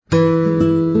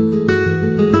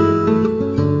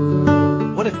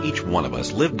of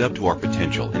us lived up to our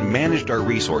potential and managed our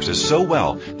resources so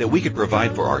well that we could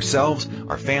provide for ourselves,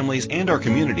 our families, and our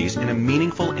communities in a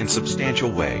meaningful and substantial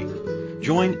way.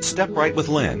 Join Step Right with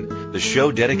Lynn, the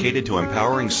show dedicated to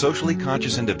empowering socially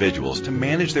conscious individuals to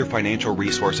manage their financial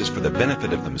resources for the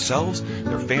benefit of themselves,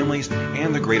 their families,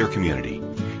 and the greater community.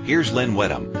 Here's Lynn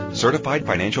Wedham, Certified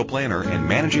Financial Planner and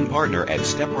Managing Partner at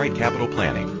Step Right Capital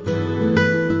Planning.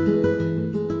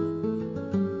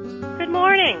 Good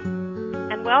morning,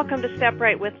 and welcome to Step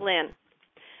Right with Lynn.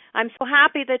 I'm so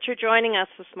happy that you're joining us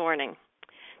this morning.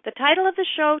 The title of the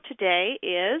show today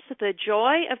is The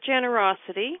Joy of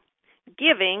Generosity,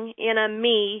 Giving in a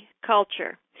Me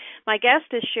Culture. My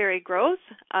guest is Sherry Gross,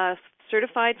 a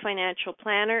certified financial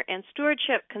planner and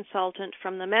stewardship consultant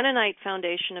from the Mennonite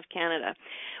Foundation of Canada.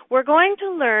 We're going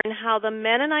to learn how the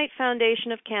Mennonite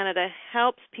Foundation of Canada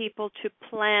helps people to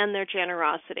plan their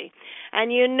generosity.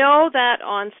 And you know that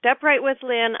on Step Right with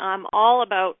Lynn, I'm all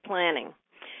about planning.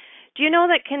 Do you know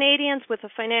that Canadians with a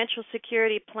financial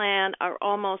security plan are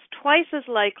almost twice as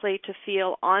likely to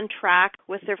feel on track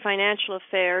with their financial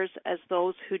affairs as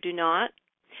those who do not?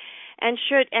 And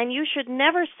you should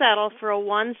never settle for a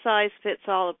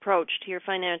one-size-fits-all approach to your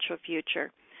financial future.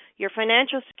 Your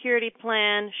financial security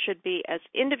plan should be as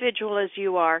individual as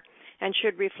you are and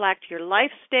should reflect your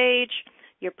life stage,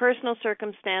 your personal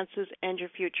circumstances, and your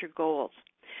future goals.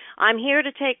 I'm here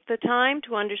to take the time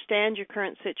to understand your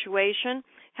current situation,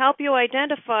 help you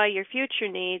identify your future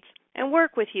needs, and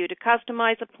work with you to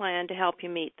customize a plan to help you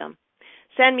meet them.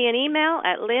 Send me an email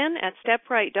at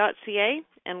lynn@stepright.ca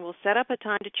and we'll set up a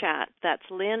time to chat.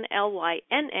 That's Lynn,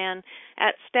 Lynn,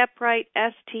 at stepright,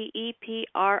 stepright.ca.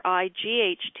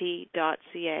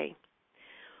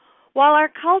 While our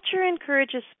culture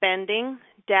encourages spending,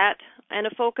 debt, and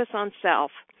a focus on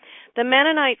self, the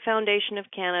Mennonite Foundation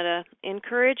of Canada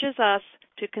encourages us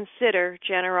to consider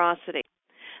generosity.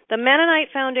 The Mennonite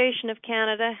Foundation of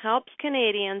Canada helps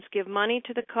Canadians give money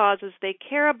to the causes they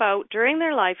care about during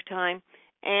their lifetime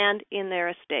and in their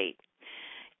estate.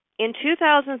 In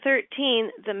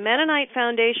 2013, the Mennonite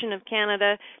Foundation of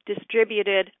Canada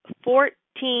distributed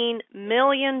 $14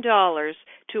 million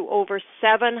to over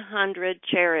 700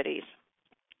 charities.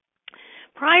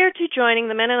 Prior to joining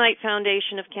the Mennonite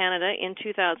Foundation of Canada in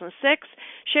 2006,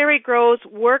 Sherry Gross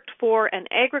worked for an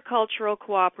agricultural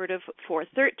cooperative for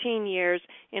 13 years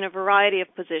in a variety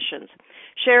of positions.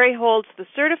 Sherry holds the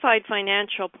Certified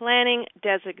Financial Planning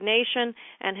designation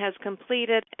and has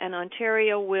completed an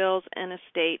Ontario Wills and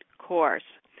Estate course.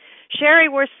 Sherry,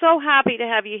 we're so happy to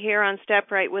have you here on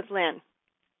Step Right with Lynn.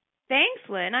 Thanks,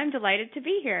 Lynn. I'm delighted to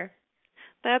be here.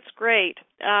 That's great.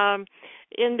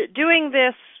 In doing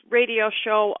this radio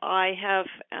show, I have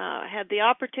had the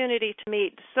opportunity to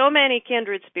meet so many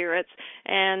kindred spirits,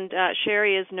 and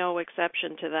Sherry is no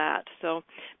exception to that. So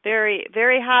very,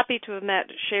 very happy to have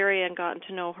met Sherry and gotten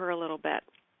to know her a little bit.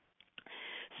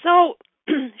 So,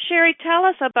 Sherry, tell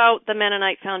us about the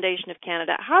Mennonite Foundation of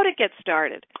Canada. How did it get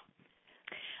started?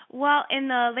 Well, in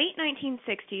the late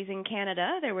 1960s in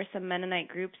Canada, there were some Mennonite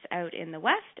groups out in the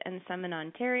West and some in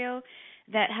Ontario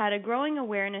that had a growing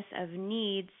awareness of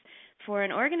needs for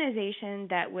an organization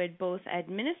that would both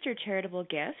administer charitable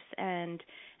gifts and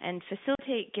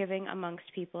facilitate giving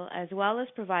amongst people, as well as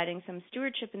providing some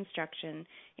stewardship instruction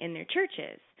in their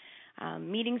churches.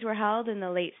 Meetings were held in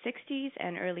the late 60s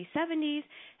and early 70s,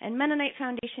 and Mennonite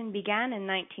Foundation began in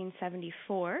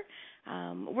 1974,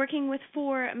 working with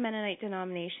 4 Mennonite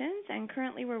denominations, and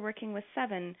currently we're working with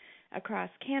 7 across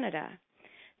Canada.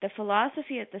 The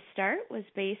philosophy at the start was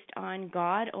based on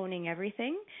God owning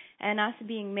everything and us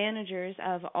being managers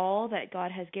of all that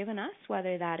God has given us,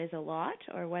 whether that is a lot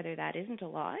or whether that isn't a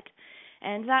lot.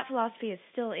 And that philosophy is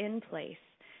still in place.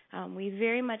 We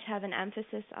very much have an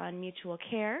emphasis on mutual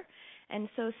care, and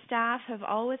so staff have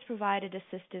always provided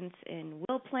assistance in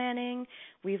will planning.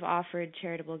 We've offered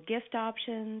charitable gift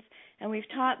options, and we've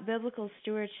taught biblical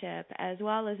stewardship as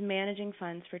well as managing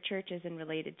funds for churches and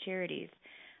related charities.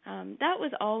 That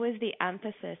was always the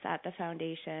emphasis at the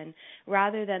foundation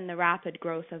rather than the rapid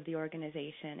growth of the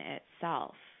organization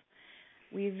itself.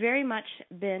 We've very much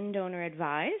been donor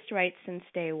advised right since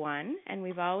day one, and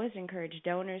we've always encouraged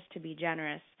donors to be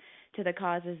generous to the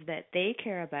causes that they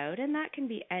care about, and that can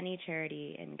be any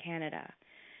charity in Canada.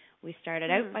 We started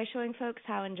out by showing folks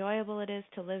how enjoyable it is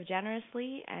to live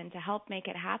generously and to help make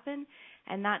it happen,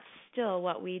 and that's still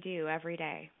what we do every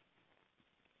day.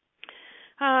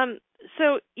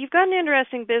 So you've got an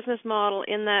interesting business model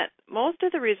in that most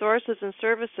of the resources and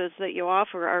services that you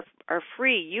offer are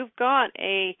free. You've got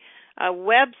a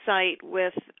website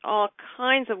with all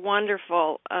kinds of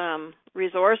wonderful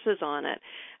resources on it.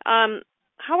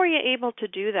 How are you able to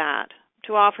do that,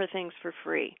 to offer things for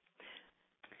free?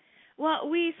 Well,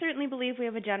 we certainly believe we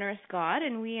have a generous God,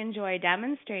 and we enjoy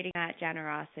demonstrating that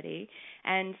generosity.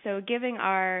 And so, giving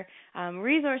our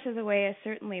resources away is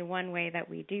certainly one way that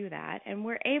we do that. And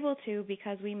we're able to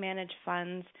because we manage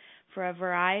funds for a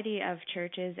variety of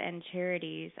churches and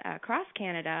charities across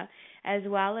Canada, as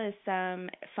well as some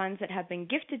funds that have been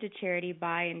gifted to charity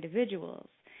by individuals.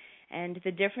 And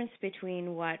the difference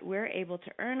between what we're able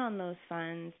to earn on those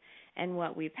funds and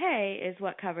what we pay is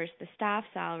what covers the staff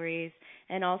salaries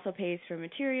and also pays for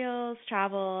materials,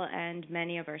 travel, and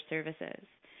many of our services.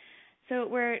 So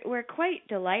we're quite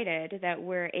delighted that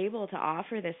we're able to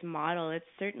offer this model. It's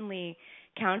certainly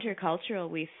countercultural,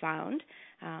 we've found.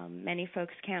 Many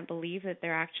folks can't believe that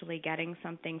they're actually getting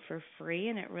something for free,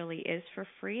 and it really is for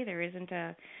free. There isn't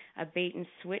a bait and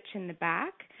switch in the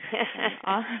back.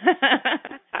 Well,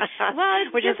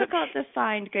 it's difficult to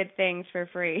find good things for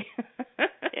free.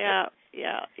 Yeah.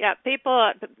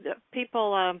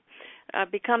 People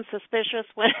become suspicious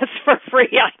when it's for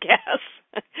free, I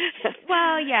guess.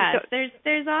 Well, yes.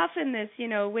 There's often this,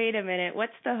 wait a minute,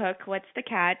 what's the hook? What's the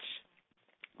catch?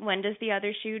 When does the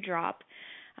other shoe drop?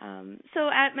 So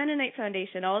at Mennonite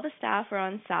Foundation, all the staff are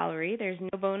on salary. There's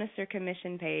no bonus or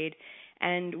commission paid,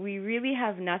 and we really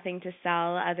have nothing to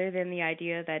sell other than the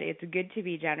idea that it's good to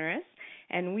be generous.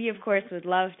 And we, of course, would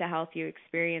love to help you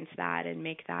experience that and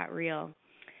make that real.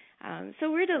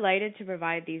 So we're delighted to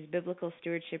provide these biblical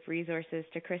stewardship resources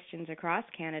to Christians across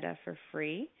Canada for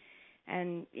free.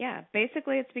 And yeah,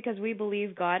 basically it's because we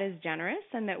believe God is generous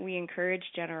and that we encourage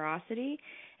generosity.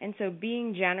 And so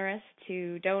being generous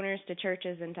to donors, to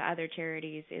churches, and to other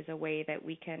charities is a way that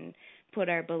we can put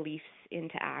our beliefs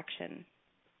into action.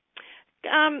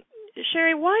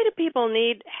 Sherry, why do people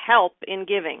need help in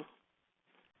giving?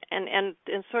 And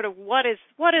sort of what is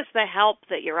the help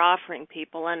that you're offering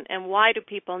people, and why do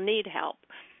people need help?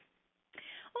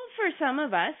 Well, for some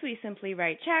of us, we simply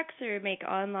write checks or make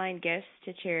online gifts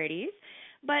to charities.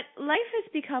 But life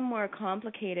has become more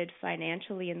complicated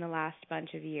financially in the last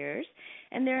bunch of years,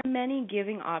 and there are many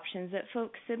giving options that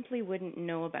folks simply wouldn't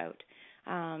know about.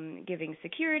 Giving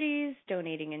securities,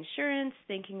 donating insurance,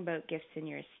 thinking about gifts in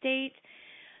your estate.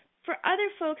 For other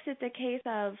folks, it's a case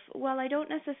of, well, I don't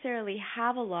necessarily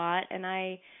have a lot, and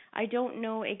I don't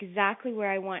know exactly where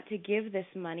I want to give this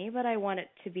money, but I want it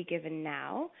to be given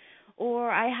now. Or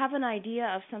I have an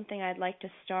idea of something I'd like to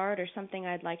start or something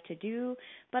I'd like to do,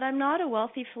 but I'm not a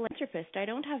wealthy philanthropist. I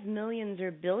don't have millions or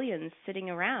billions sitting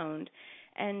around,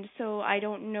 and so I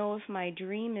don't know if my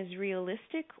dream is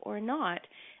realistic or not.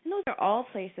 And those are all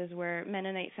places where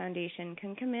Mennonite Foundation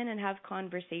can come in and have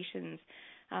conversations.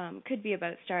 Could be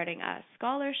about starting a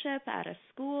scholarship at a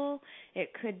school.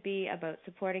 It could be about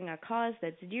supporting a cause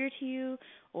that's dear to you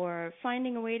or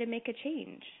finding a way to make a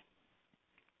change.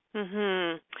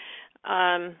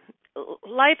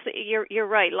 Life, you're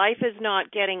right. Life is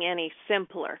not getting any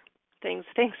simpler. Things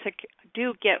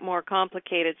do get more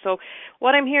complicated. So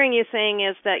what I'm hearing you saying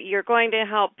is that you're going to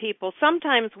help people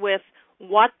sometimes with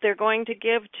what they're going to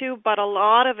give to, but a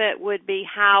lot of it would be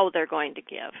how they're going to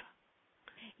give.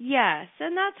 Yes,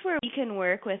 and that's where we can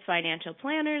work with financial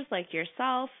planners like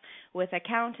yourself, with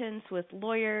accountants, with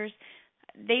lawyers.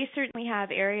 They certainly have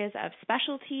areas of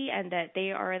specialty and that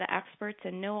they are the experts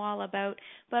and know all about,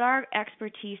 but our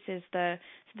expertise is the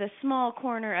small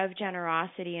corner of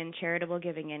generosity and charitable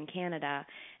giving in Canada,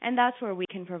 and that's where we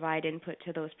can provide input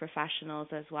to those professionals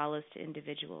as well as to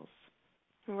individuals.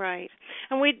 Right.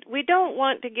 And we don't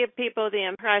want to give people the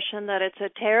impression that it's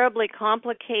a terribly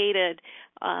complicated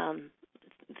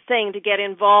thing to get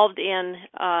involved in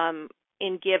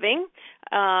giving.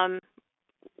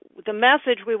 The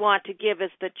message we want to give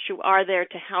is that you are there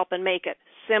to help and make it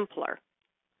simpler.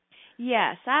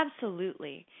 Yes,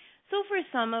 absolutely. So for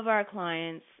some of our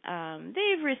clients,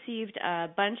 they've received a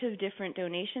bunch of different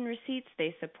donation receipts.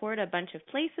 They support a bunch of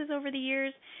places over the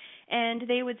years, and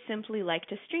they would simply like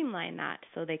to streamline that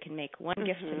so they can make one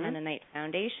gift to Mennonite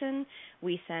Foundation.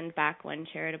 We send back one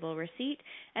charitable receipt,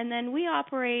 and then we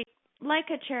operate like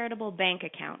a charitable bank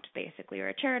account, basically, or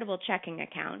a charitable checking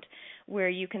account, where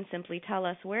you can simply tell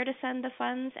us where to send the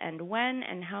funds and when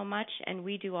and how much, and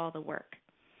we do all the work.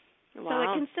 Wow. So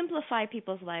it can simplify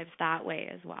people's lives that way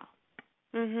as well.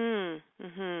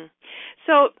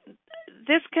 So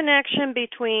this connection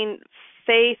between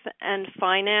faith and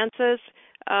finances,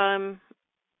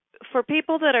 for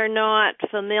people that are not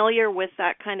familiar with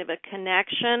that kind of a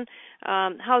connection,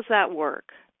 how's that work?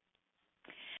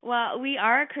 Well, we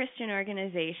are a Christian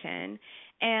organization,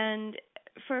 and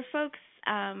for folks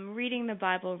reading the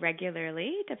Bible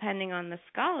regularly, depending on the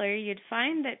scholar, you'd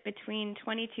find that between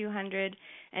 2,200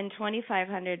 and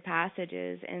 2,500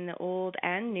 passages in the Old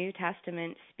and New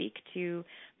Testament speak to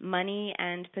money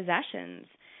and possessions.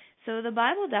 So the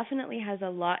Bible definitely has a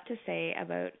lot to say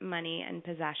about money and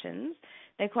possessions.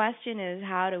 The question is,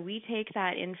 how do we take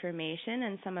that information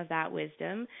and some of that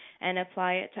wisdom and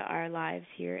apply it to our lives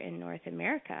here in North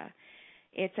America?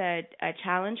 It's a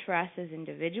challenge for us as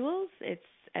individuals. It's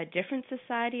a different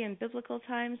society in biblical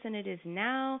times than it is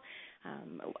now.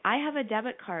 I have a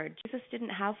debit card. Jesus didn't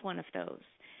have one of those.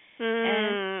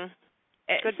 And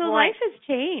Good so point. life has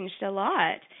changed a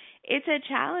lot. It's a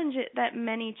challenge that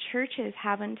many churches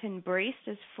haven't embraced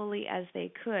as fully as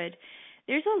they could.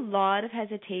 There's a lot of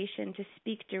hesitation to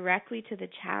speak directly to the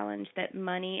challenge that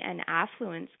money and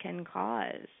affluence can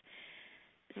cause.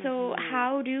 So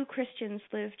how do Christians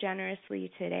live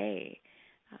generously today?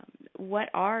 What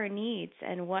are our needs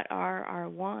and what are our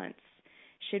wants?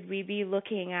 Should we be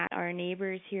looking at our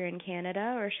neighbors here in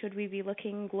Canada, or should we be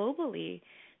looking globally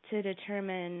to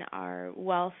determine our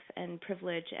wealth and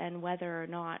privilege and whether or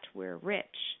not we're rich?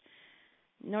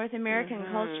 North American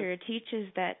culture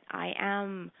teaches that I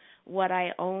am what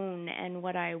I own and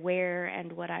what I wear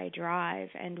and what I drive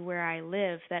and where I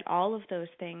live, that all of those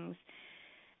things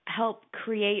help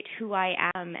create who I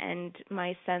am and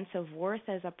my sense of worth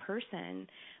as a person,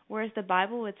 whereas the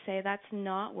Bible would say that's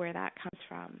not where that comes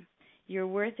from. Your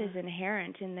worth is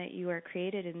inherent in that you are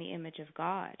created in the image of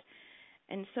God.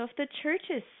 And so if the church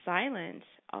is silent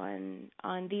on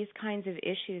these kinds of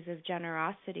issues of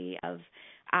generosity, of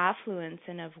affluence,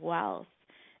 and of wealth,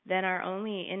 then our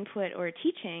only input or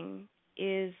teaching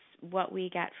is what we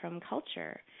get from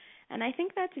culture. And I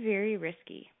think that's very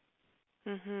risky.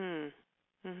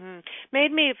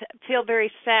 Made me feel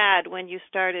very sad when you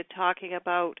started talking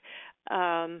about,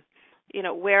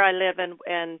 where I live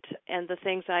and the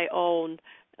things I own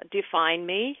define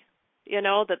me.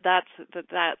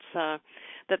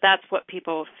 That's what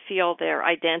people feel their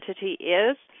identity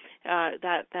is.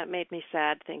 That made me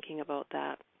sad thinking about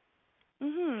that.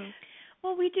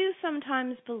 Well, we do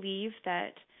sometimes believe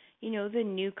that, the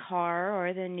new car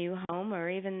or the new home or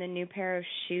even the new pair of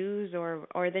shoes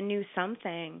or the new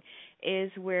something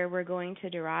is where we're going to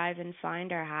derive and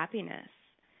find our happiness.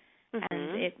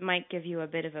 And it might give you a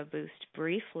bit of a boost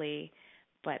briefly,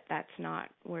 but that's not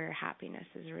where happiness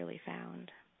is really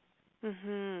found.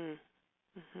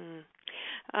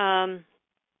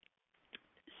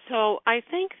 So I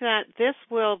think that this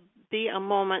will be a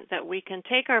moment that we can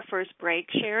take our first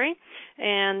break, Sherry,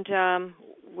 and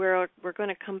we're going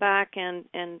to come back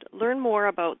and learn more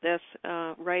about this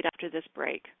right after this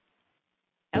break.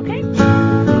 Okay.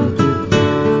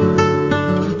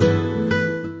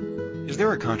 Is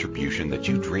there a contribution that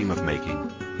you dream of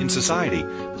making? In society,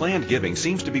 planned giving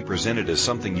seems to be presented as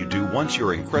something you do once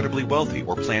you're incredibly wealthy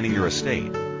or planning your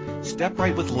estate. Step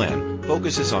Right with Lynn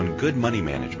focuses on good money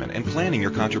management and planning your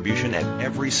contribution at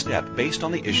every step based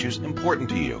on the issues important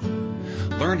to you.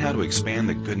 Learn how to expand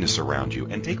the goodness around you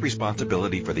and take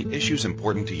responsibility for the issues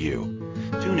important to you.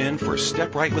 Tune in for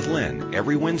Step Right with Lynn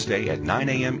every Wednesday at 9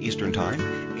 a.m. Eastern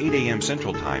Time, 8 a.m.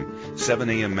 Central Time, 7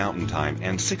 a.m. Mountain Time,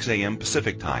 and 6 a.m.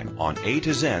 Pacific Time on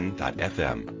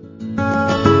A2Zen.fm.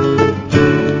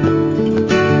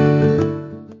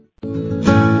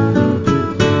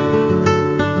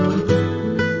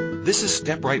 This is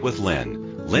Step Right with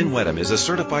Lynn. Lynn Wedham is a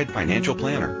certified financial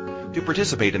planner. To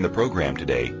participate in the program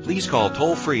today, please call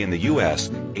toll-free in the U.S.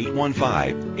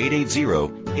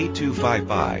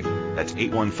 815-880-8255. That's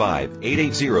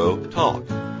 815-880-TALK.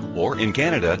 Or in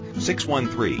Canada,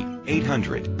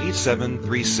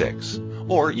 613-800-8736.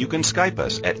 Or you can Skype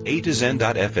us at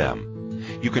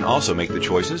A2Zen.fm. You can also make the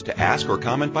choices to ask or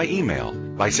comment by email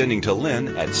by sending to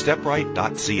lynn at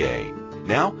stepright.ca.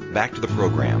 Now, back to the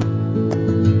program.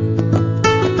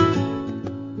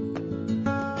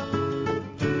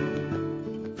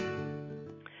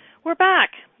 We're back.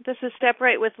 This is Step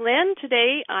Right with Lynn.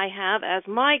 Today I have as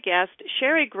my guest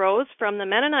Sherry Groves from the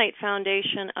Mennonite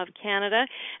Foundation of Canada,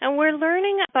 and we're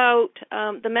learning about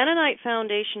the Mennonite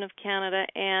Foundation of Canada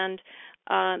and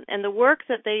the work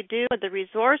that they do, the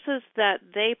resources that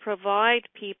they provide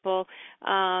people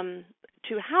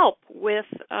to help with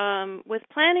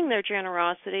planning their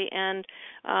generosity and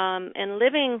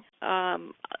living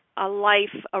a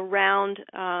life around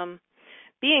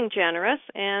being generous,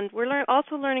 and we're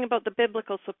also learning about the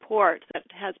biblical support that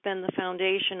has been the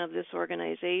foundation of this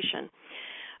organization.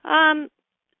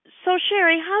 So,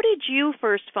 Sherry, how did you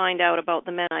first find out about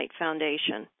the Mennonite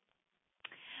Foundation?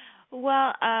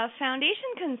 Well, a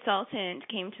foundation consultant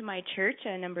came to my church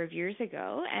a number of years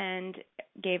ago and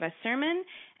gave a sermon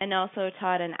and also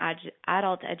taught an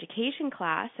adult education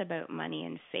class about money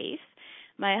and faith.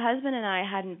 My husband and I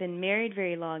hadn't been married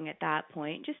very long at that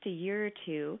point, just a year or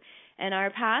two, and our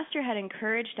pastor had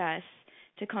encouraged us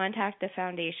to contact the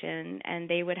foundation and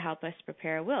they would help us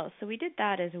prepare a will. So we did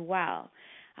that as well.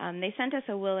 They sent us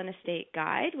a will and estate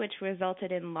guide, which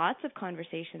resulted in lots of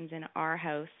conversations in our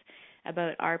house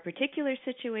about our particular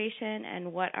situation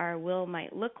and what our will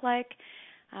might look like.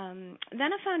 Then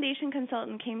a foundation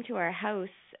consultant came to our house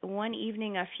one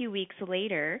evening a few weeks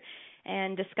later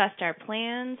and discussed our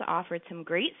plans, offered some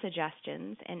great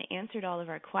suggestions, and answered all of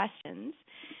our questions.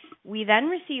 We then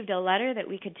received a letter that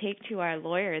we could take to our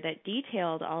lawyer that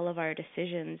detailed all of our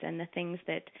decisions and the things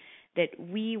that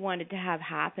we wanted to have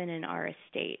happen in our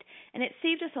estate. And it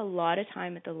saved us a lot of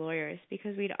time at the lawyer's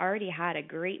because we'd already had a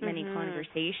great many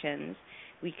conversations.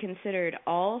 We considered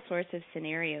all sorts of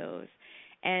scenarios.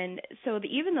 And so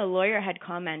even the lawyer had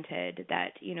commented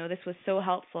that, this was so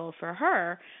helpful for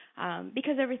her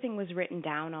because everything was written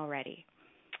down already.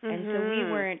 And so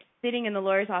we weren't sitting in the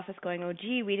lawyer's office going, oh,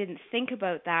 gee, we didn't think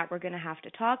about that. We're going to have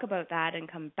to talk about that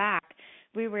and come back.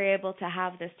 We were able to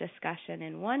have this discussion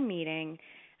in one meeting.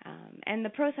 And the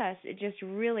process, it just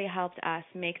really helped us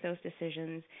make those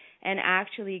decisions and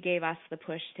actually gave us the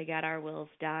push to get our wills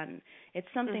done. It's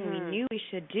something we knew we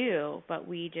should do, but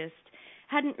we just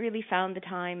hadn't really found the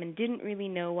time and didn't really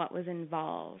know what was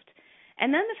involved.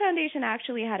 And then the foundation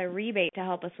actually had a rebate to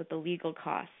help us with the legal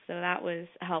costs, so that was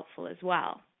helpful as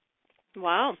well.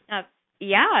 Wow.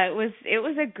 Yeah, it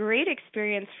was a great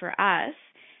experience for us.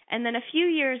 And then a few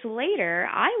years later,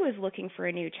 I was looking for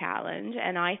a new challenge,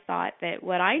 and I thought that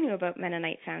what I knew about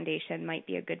Mennonite Foundation might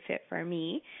be a good fit for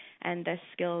me and the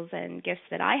skills and gifts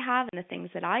that I have and the things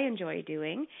that I enjoy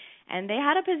doing. And they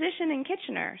had a position in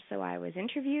Kitchener, so I was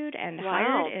interviewed and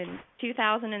hired in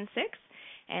 2006,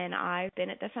 and I've been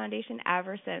at the foundation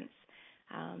ever since.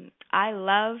 I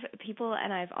love people,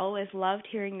 and I've always loved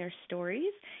hearing their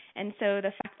stories. And so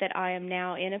the fact that I am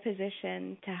now in a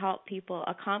position to help people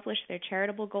accomplish their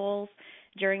charitable goals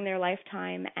during their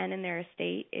lifetime and in their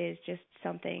estate is just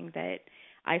something that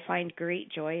I find great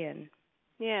joy in.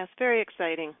 Yeah, it's very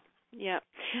exciting. Yeah.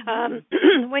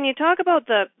 When you talk about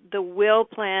the will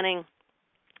planning,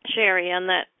 Sherry, and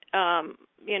that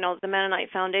the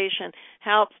Mennonite Foundation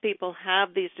helps people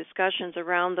have these discussions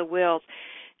around the wills,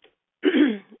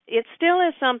 it still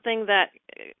is something that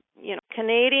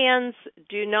Canadians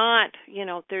do not,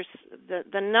 there's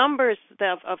the numbers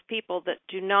of people that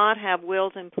do not have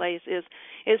wills in place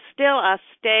is still a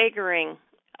staggering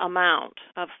amount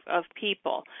of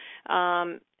people.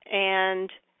 And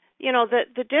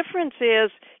the difference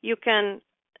is you can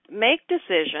make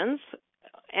decisions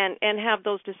and have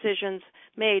those decisions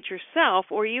made yourself,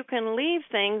 or you can leave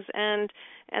things and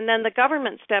then the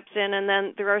government steps in, and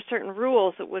then there are certain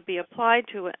rules that would be applied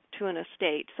to an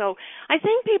estate. So I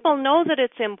think people know that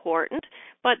it's important,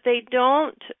 but they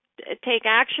don't take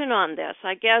action on this.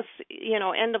 I guess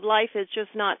end of life is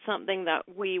just not something that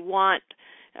we want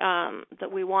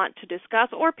to discuss,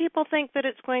 or people think that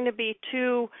it's going to be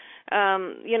too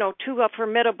a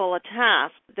formidable a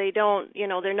task. They don't,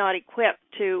 they're not equipped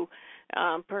to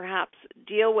perhaps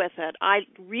deal with it. I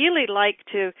really like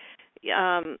to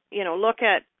look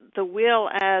at the will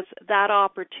as that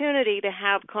opportunity to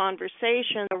have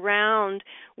conversation around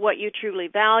what you truly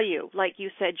value, like you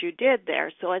said you did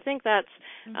there. So I think that's,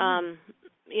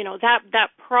 that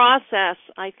process,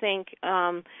 I think,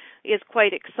 is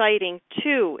quite exciting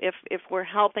too, if we're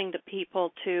helping the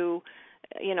people to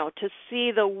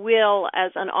see the will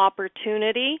as an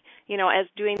opportunity, as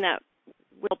doing that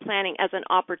will planning as an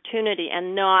opportunity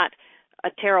and not a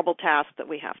terrible task that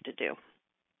we have to do.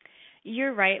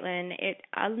 You're right, Lynn.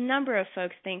 A number of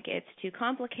folks think it's too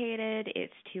complicated,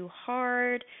 it's too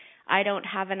hard, I don't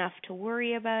have enough to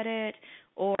worry about it,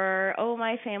 or,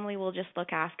 my family will just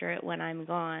look after it when I'm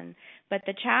gone. But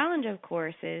the challenge, of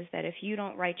course, is that if you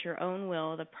don't write your own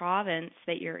will, the province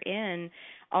that you're in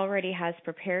already has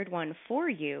prepared one for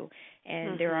you,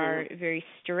 and there are very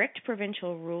strict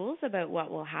provincial rules about what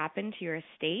will happen to your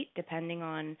estate depending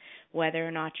on whether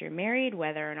or not you're married,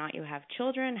 whether or not you have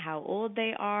children, how old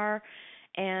they are,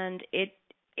 and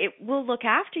it will look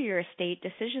after your estate.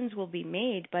 Decisions will be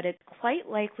made, but it's quite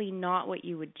likely not what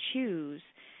you would choose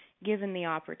given the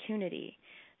opportunity.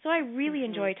 So I really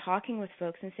enjoy talking with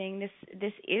folks and saying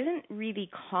this isn't really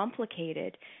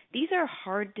complicated. These are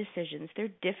hard decisions. They're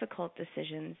difficult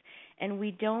decisions, and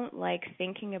we don't like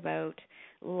thinking about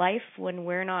life when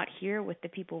we're not here with the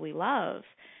people we love.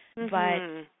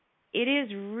 But it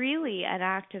is really an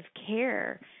act of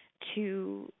care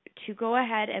to go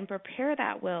ahead and prepare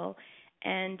that will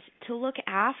and to look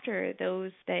after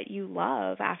those that you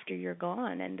love after you're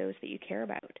gone and those that you care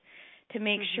about. to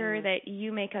make sure that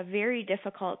you make a very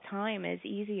difficult time as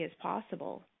easy as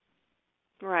possible.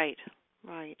 Right,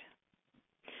 right.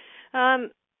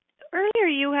 Earlier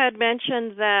you had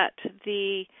mentioned that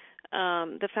the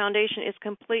foundation is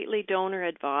completely donor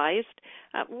advised.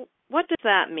 What does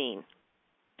that mean?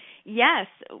 Yes,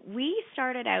 we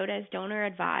started out as donor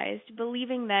advised,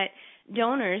 believing that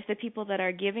donors, the people that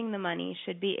are giving the money,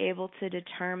 should be able to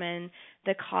determine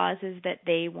the causes that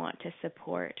they want to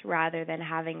support rather than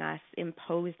having us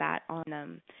impose that on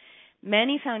them.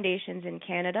 Many foundations in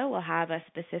Canada will have a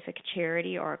specific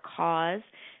charity or cause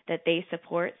that they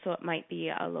support, so it might be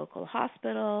a local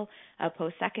hospital, a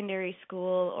post-secondary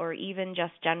school, or even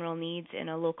just general needs in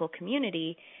a local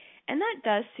community, and that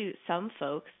does suit some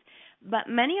folks. But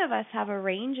many of us have a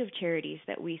range of charities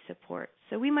that we support.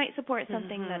 So we might support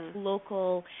something that's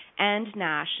local and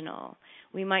national.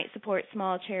 We might support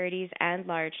small charities and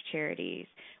large charities.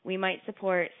 We might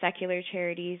support secular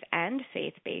charities and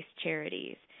faith-based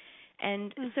charities.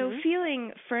 And so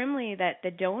feeling firmly that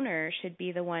the donor should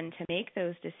be the one to make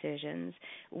those decisions,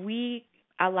 we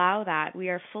allow that. We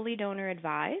are fully donor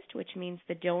advised, which means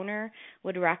the donor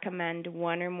would recommend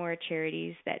one or more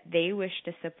charities that they wish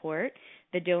to support.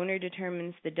 The donor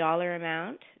determines the dollar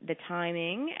amount, the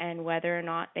timing, and whether or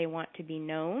not they want to be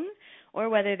known or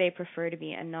whether they prefer to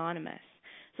be anonymous.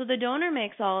 So the donor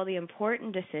makes all the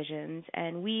important decisions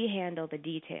and we handle the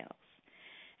details.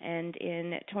 And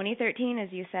in 2013, as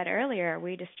you said earlier,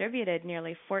 we distributed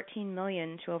nearly $14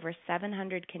 million to over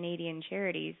 700 Canadian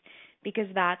charities because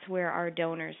that's where our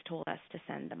donors told us to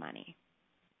send the money.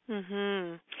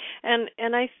 And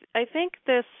I think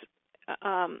this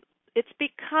it's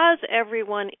because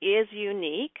everyone is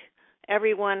unique.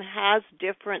 Everyone has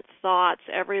different thoughts.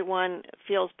 Everyone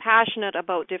feels passionate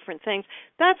about different things.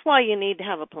 That's why you need to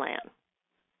have a plan,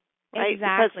 right?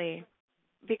 Exactly.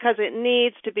 Because it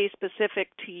needs to be specific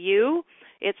to you.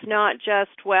 It's not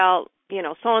just, well, you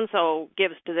know, so-and-so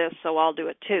gives to this, so I'll do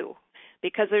it too,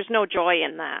 because there's no joy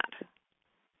in that.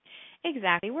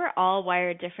 Exactly. We're all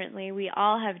wired differently. We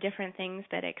all have different things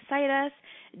that excite us,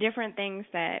 different things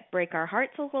that break our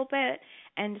hearts a little bit.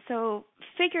 And so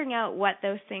figuring out what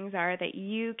those things are that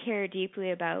you care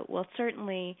deeply about will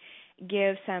certainly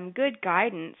give some good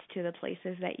guidance to the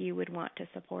places that you would want to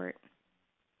support.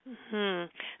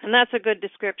 And that's a good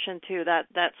description too.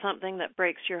 That's something that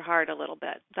breaks your heart a little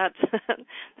bit.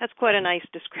 That's quite a nice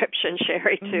description,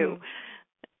 Sherry, too.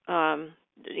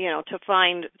 You know, to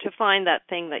find that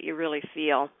thing that you really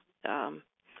feel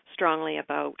strongly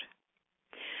about.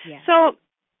 Yeah.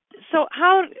 So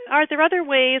how are there other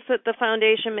ways that the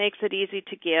foundation makes it easy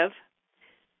to give?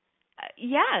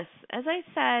 Yes, as I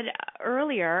said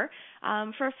earlier,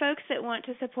 for folks that want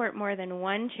to support more than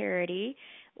one charity,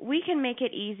 we can make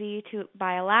it easy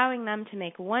by allowing them to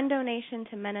make one donation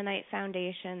to Mennonite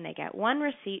Foundation. They get one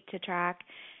receipt to track,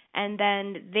 and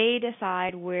then they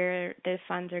decide where the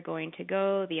funds are going to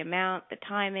go, the amount, the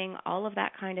timing, all of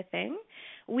that kind of thing.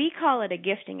 We call it a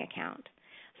gifting account.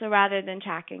 So rather than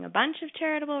tracking a bunch of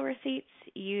charitable receipts,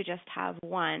 you just have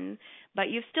one, but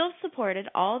you've still supported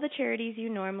all the charities you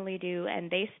normally do, and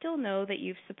they still know that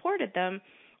you've supported them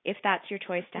if that's your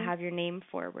choice to have your name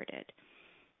forwarded.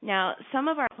 Now, some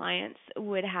of our clients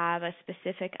would have a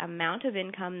specific amount of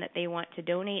income that they want to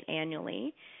donate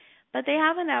annually, but they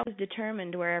haven't always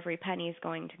determined where every penny is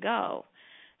going to go.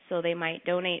 So they might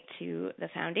donate to the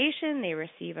foundation, they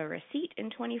receive a receipt in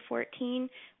 2014,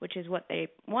 which is what they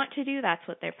want to do, that's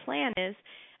what their plan is,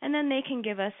 and then they can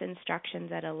give us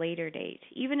instructions at a later date,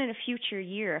 even in a future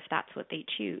year if that's what they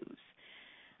choose.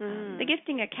 The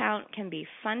gifting account can be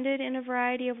funded in a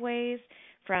variety of ways,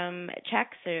 from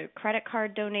checks or credit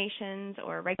card donations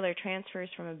or regular transfers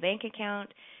from a bank account,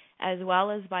 as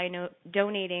well as by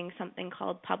donating something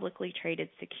called publicly traded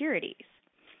securities.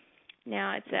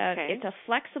 Now, it's a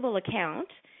flexible account,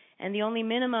 and the only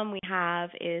minimum we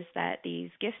have is that these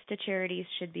gifts to charities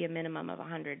should be a minimum of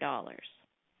 $100.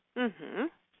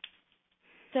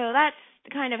 So that's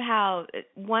kind of how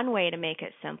one way to make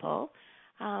it simple.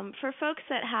 For folks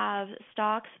that have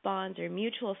stocks, bonds, or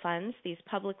mutual funds, these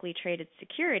publicly traded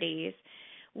securities,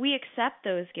 we accept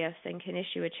those gifts and can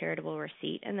issue a charitable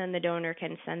receipt, and then the donor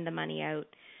can send the money out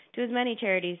to as many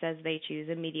charities as they choose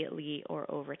immediately or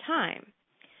over time.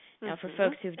 Now, for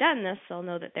folks who've done this, they'll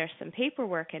know that there's some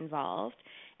paperwork involved,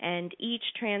 and each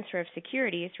transfer of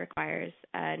securities requires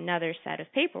another set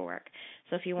of paperwork.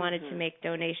 So if you wanted to make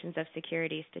donations of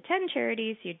securities to 10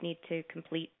 charities, you'd need to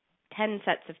complete 10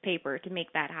 sets of paper to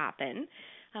make that happen.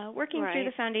 Working through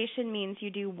the foundation means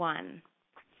you do one.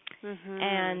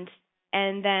 And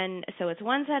then, so it's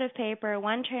one set of paper,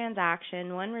 one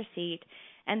transaction, one receipt,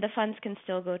 and the funds can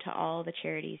still go to all the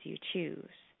charities you choose.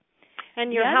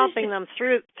 And you're helping them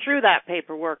through that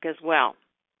paperwork as well.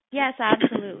 Yes,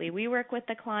 absolutely. We work with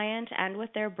the client and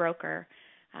with their broker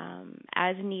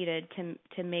as needed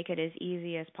to make it as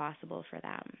easy as possible for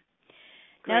them.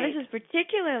 Great. Now, this is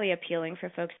particularly appealing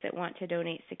for folks that want to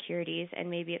donate securities, and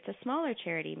maybe it's a smaller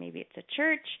charity. Maybe it's a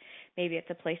church. Maybe it's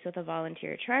a place with a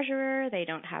volunteer treasurer. They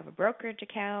don't have a brokerage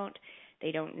account.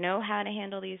 They don't know how to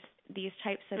handle these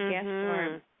types of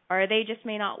gifts, or they just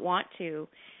may not want to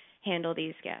handle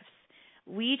these gifts.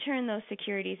 We turn those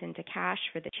securities into cash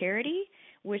for the charity,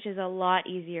 which is a lot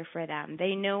easier for them.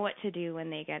 They know what to do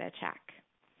when they get a check.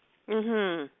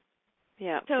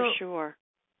 Yeah, for sure.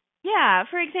 Yeah,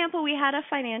 for example, we had a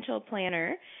financial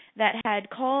planner that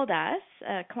had called us.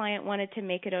 A client wanted to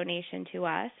make a donation to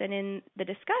us, and in the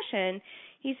discussion,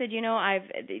 he said,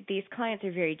 these clients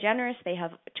are very generous. They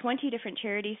have 20 different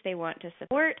charities they want to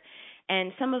support,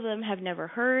 and some of them have never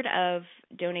heard of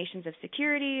donations of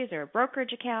securities or a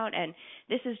brokerage account, and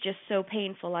this is just so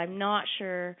painful. I'm not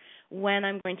sure when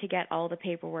I'm going to get all the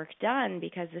paperwork done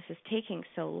because this is taking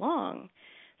so long.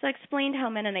 So I explained how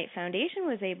Mennonite Foundation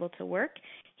was able to work.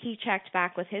 He checked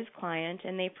back with his client,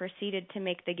 and they proceeded to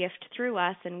make the gift through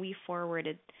us, and we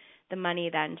forwarded the money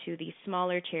then to the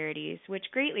smaller charities,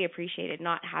 which greatly appreciated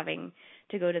not having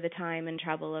to go to the time and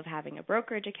trouble of having a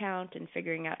brokerage account and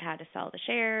figuring out how to sell the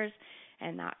shares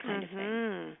and that kind of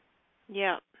thing.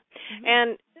 Yeah.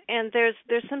 And there's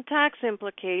some tax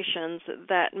implications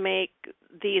that make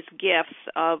these gifts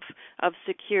of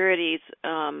securities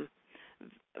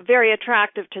very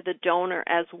attractive to the donor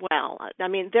as well. I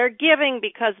mean, they're giving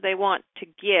because they want to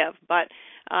give, but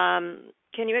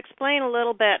can you explain a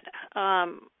little bit, how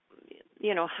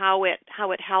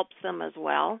it helps them as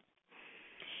well?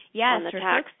 Yes, on the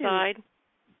tax side.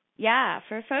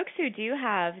 For folks who do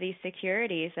have these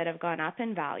securities that have gone up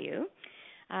in value,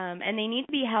 and they need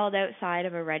to be held outside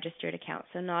of a registered account,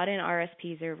 so not in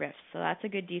RSPs or RIFs. So that's a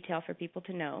good detail for people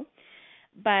to know.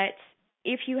 But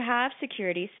if you have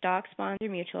securities, stocks, bonds, or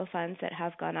mutual funds that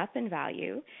have gone up in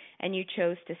value and you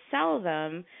chose to sell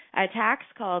them, a tax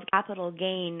called capital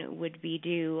gain would be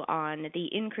due on the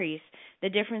increase, the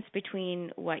difference between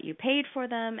what you paid for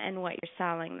them and what you're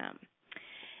selling them.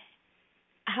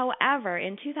 However,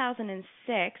 in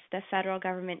 2006, the federal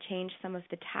government changed some of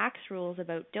the tax rules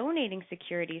about donating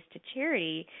securities to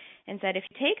charity and said if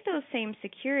you take those same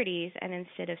securities and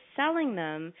instead of selling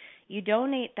them, you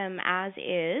donate them as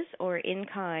is or in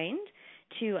kind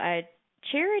to a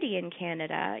charity in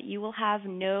Canada, you will have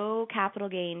no capital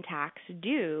gain tax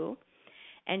due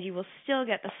and you will still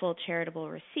get the full charitable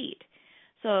receipt.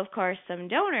 So, of course, some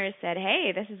donors said,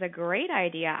 hey, this is a great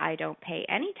idea. I don't pay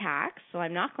any tax, so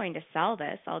I'm not going to sell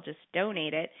this. I'll just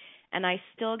donate it, and I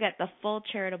still get the full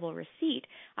charitable receipt.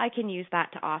 I can use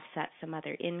that to offset some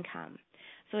other income.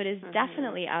 So it is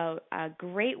definitely a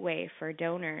great way for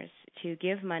donors to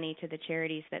give money to the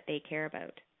charities that they care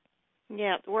about.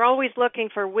 Yeah, we're always looking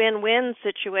for win-win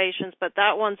situations, but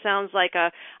that one sounds like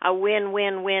a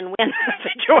win-win-win-win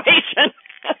situation.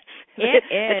 It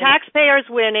is. The taxpayer's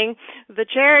winning, the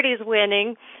charity's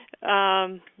winning.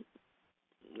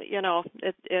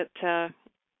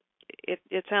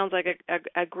 It sounds like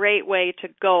a great way to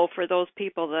go for those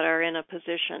people that are in a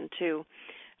position to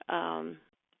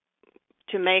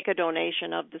make a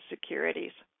donation of the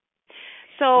securities.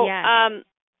 So,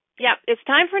 it's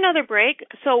time for another break.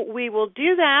 So we will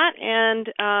do that, and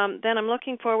then I'm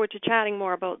looking forward to chatting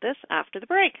more about this after the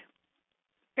break.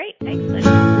 Great. Thanks, Liz.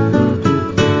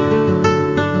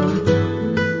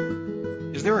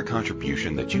 Is there a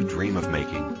contribution that you dream of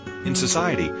making? In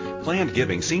society, planned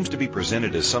giving seems to be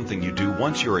presented as something you do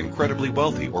once you're incredibly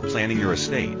wealthy or planning your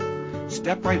estate.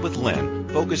 Step Right with Lynn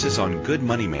focuses on good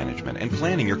money management and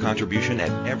planning your contribution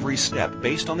at every step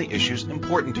based on the issues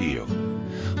important to you.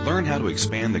 Learn how to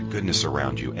expand the goodness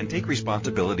around you and take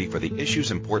responsibility for the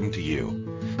issues important to you.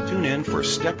 Tune in for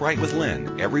Step Right with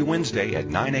Lynn every Wednesday at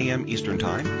 9 a.m. Eastern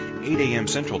Time, 8 a.m.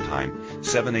 Central Time,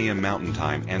 7 a.m. Mountain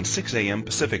Time, and 6 a.m.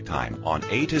 Pacific Time on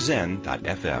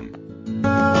A2Zen.fm.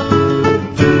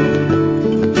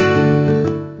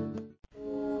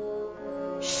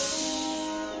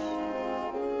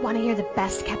 Want to hear the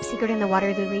best kept secret in the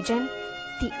Waterloo region?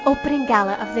 The opening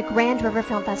gala of the Grand River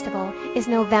Film Festival is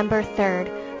November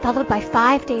 3rd, followed by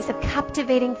 5 days of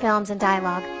captivating films and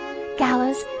dialogue.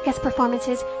 Galas, guest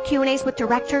performances, Q&As with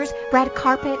directors, red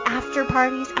carpet, after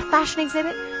parties, a fashion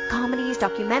exhibit, comedies,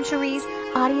 documentaries,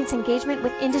 audience engagement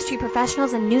with industry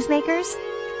professionals and newsmakers.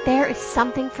 There is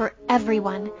something for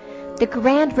everyone. The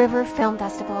Grand River Film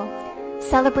Festival,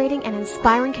 celebrating and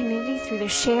inspiring community through the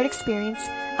shared experience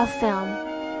of film.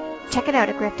 Check it out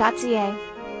at griff.ca.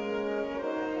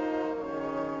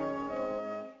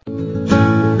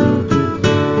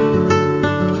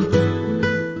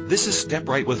 This is Step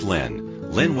Right with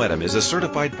Lynn. Lynn Wedham is a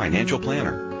certified financial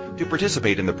planner. To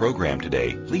participate in the program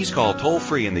today, please call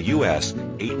toll-free in the U.S.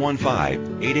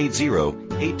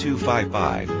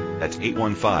 815-880-8255. That's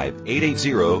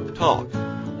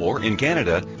 815-880-TALK. Or in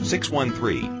Canada,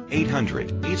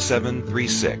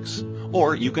 613-800-8736.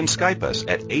 Or you can Skype us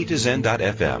at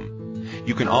a2zen.fm.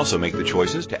 You can also make the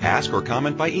choices to ask or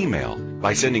comment by email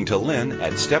by sending to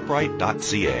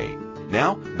lynn@stepright.ca.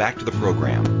 Now, back to the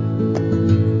program.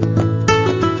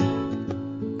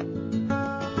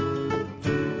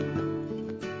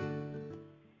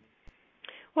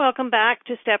 Welcome back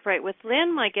to Step Right with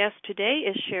Lynn. My guest today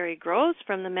is Sherry Groves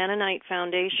from the Mennonite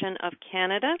Foundation of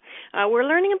Canada. We're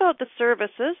learning about the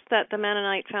services that the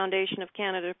Mennonite Foundation of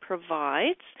Canada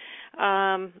provides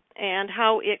and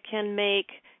how it can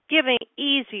make giving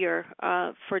easier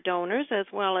for donors, as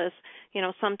well as,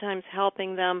 sometimes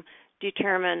helping them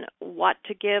determine what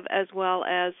to give as well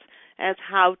as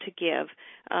how to give.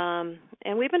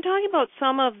 And we've been talking about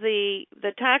some of the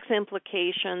tax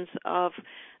implications of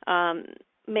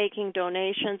making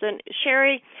donations. And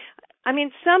Sherry,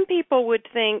 some people would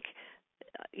think,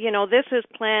 this is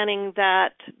planning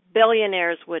that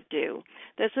billionaires would do.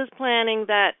 This is planning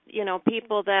that,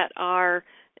 people that are,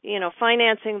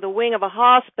 financing the wing of a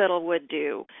hospital would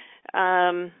do.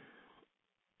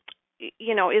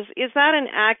 Is that an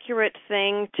accurate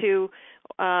thing to,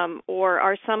 or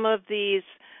are some of these,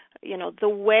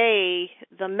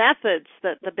 the methods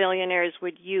that the billionaires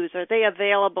would use, are they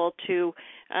available to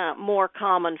more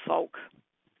common folk?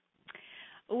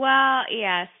 Well,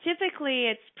 yes. Typically,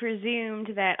 it's presumed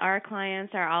that our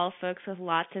clients are all folks with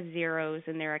lots of zeros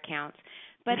in their accounts,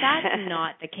 but that's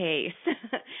not the case.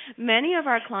 Many of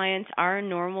our clients are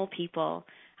normal people.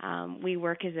 We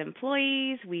work as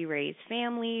employees, we raise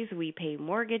families, we pay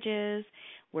mortgages.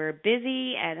 We're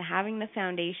busy, and having the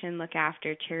foundation look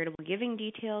after charitable giving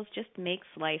details just makes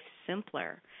life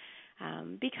simpler.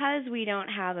 Because we don't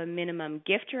have a minimum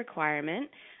gift requirement,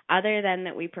 other than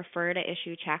that we prefer to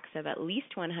issue checks of at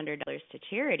least $100 to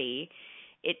charity,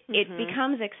 it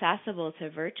becomes accessible to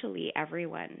virtually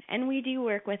everyone. And we do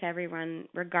work with everyone,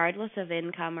 regardless of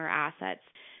income or assets,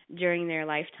 during their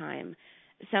lifetime.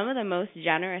 Some of the most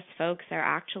generous folks are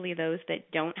actually those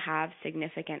that don't have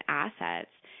significant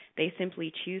assets. They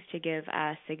simply choose to give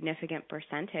a significant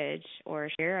percentage or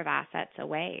share of assets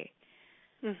away.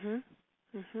 Mhm.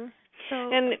 Mhm.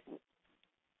 And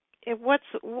what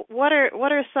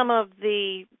are some of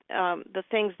the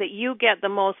things that you get the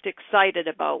most excited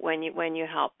about when you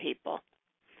help people?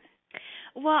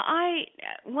 Well,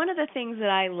 one of the things that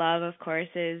I love, of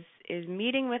course, is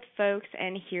meeting with folks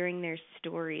and hearing their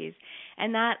stories.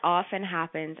 And that often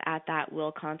happens at that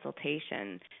will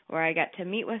consultation, where I get to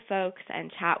meet with folks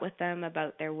and chat with them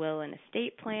about their will and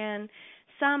estate plan.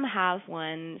 Some have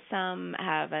one, some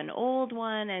have an old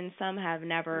one, and some have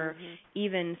never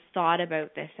even thought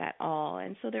about this at all.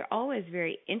 And so they're always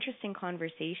very interesting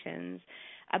conversations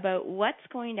about what's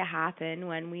going to happen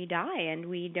when we die and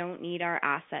we don't need our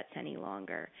assets any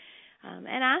longer.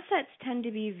 And assets tend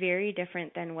to be very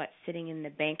different than what's sitting in the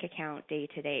bank account day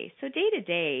to day. So day to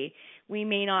day, we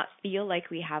may not feel like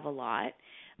we have a lot,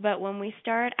 but when we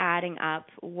start adding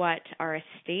up what our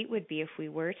estate would be if we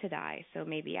were to die, so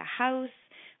maybe a house,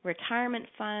 retirement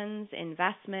funds,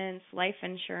 investments, life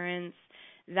insurance,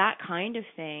 that kind of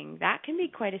thing, that can be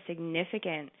quite a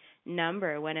significant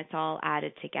number when it's all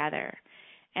added together.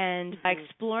 And by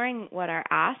exploring what our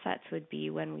assets would be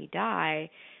when we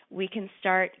die, we can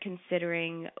start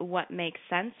considering what makes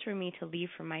sense for me to leave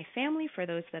for my family, for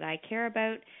those that I care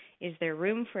about. Is there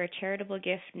room for a charitable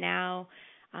gift now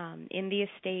in the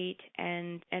estate,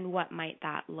 and what might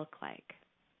that look like?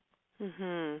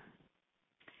 And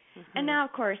now,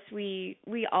 of course, we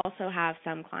also have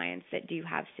some clients that do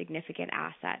have significant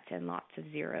assets and lots of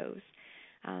zeros.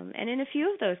 And in a few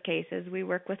of those cases, we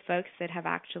work with folks that have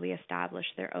actually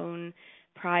established their own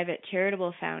private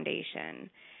charitable foundation.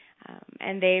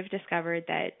 And they've discovered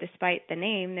that despite the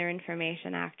name, their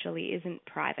information actually isn't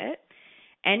private.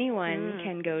 Anyone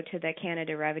can go to the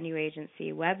Canada Revenue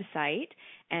Agency website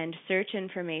and search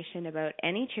information about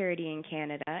any charity in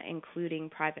Canada,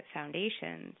 including private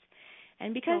foundations.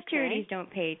 And because charities don't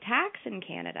pay tax in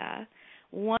Canada,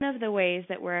 one of the ways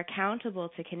that we're accountable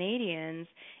to Canadians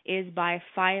is by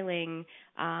filing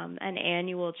an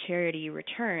annual charity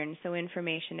return, so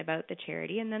information about the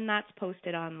charity, and then that's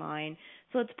posted online,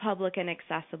 so it's public and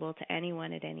accessible to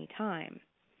anyone at any time.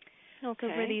 So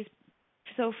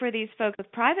for these folks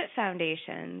with private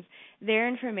foundations, their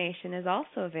information is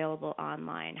also available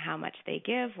online, how much they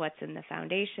give, what's in the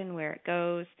foundation, where it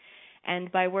goes,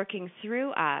 and by working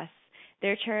through us,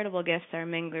 their charitable gifts are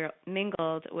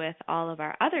mingled with all of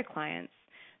our other clients,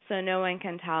 so no one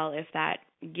can tell if that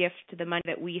gift, the money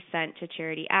that we sent to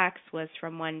Charity X, was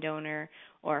from one donor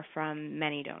or from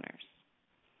many donors.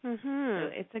 So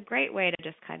it's a great way to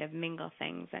just kind of mingle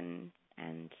things and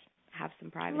have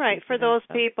some privacy. Right, for those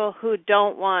people who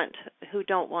don't want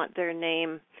their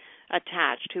name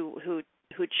attached, who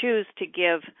choose to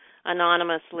give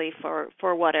anonymously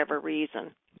for whatever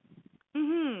reason.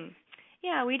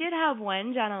 Yeah, we did have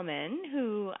one gentleman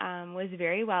who was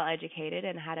very well educated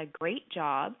and had a great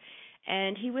job,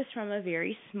 and he was from a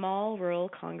very small rural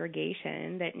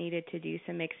congregation that needed to do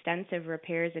some extensive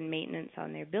repairs and maintenance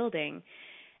on their building.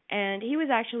 And he was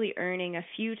actually earning a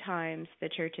few times the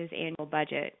church's annual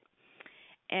budget.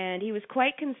 And he was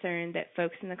quite concerned that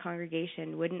folks in the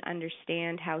congregation wouldn't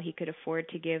understand how he could afford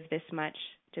to give this much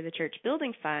to the church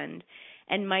building fund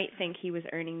and might think he was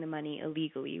earning the money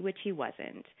illegally, which he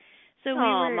wasn't. So we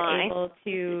were able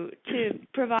to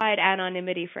provide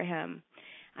anonymity for him.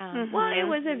 Well, it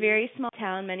was a very small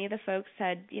town. Many of the folks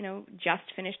had, just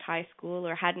finished high school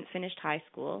or hadn't finished high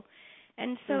school.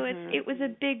 And so it was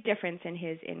a big difference in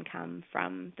his income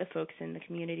from the folks in the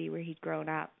community where he'd grown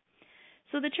up.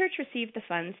 So the church received the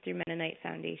funds through Mennonite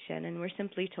Foundation and were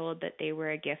simply told that they were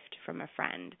a gift from a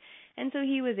friend. And so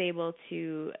he was able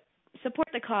to support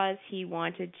the cause he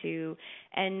wanted to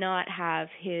and not have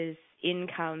his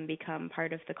income become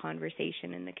part of the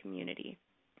conversation in the community.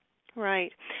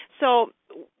 Right. So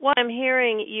what I'm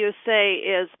hearing you say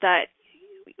is that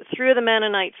through the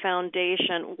Mennonite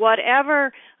Foundation,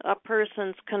 whatever a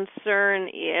person's concern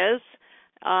is,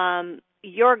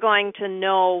 you're going to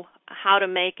know how to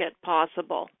make it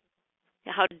possible,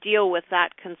 how to deal with that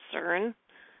concern.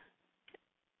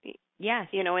 Yes.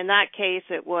 In that case,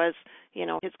 it was,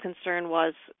 his concern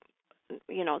was,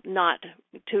 not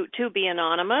to be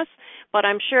anonymous, but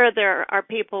I'm sure there are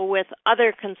people with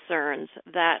other concerns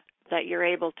that you're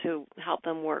able to help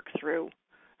them work through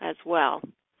as well.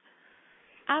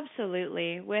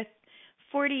 Absolutely. With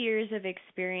 40 years of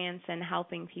experience in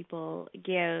helping people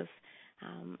give,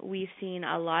 we've seen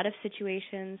a lot of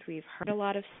situations, we've heard a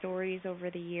lot of stories over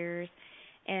the years,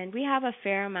 and we have a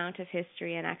fair amount of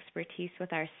history and expertise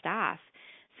with our staff.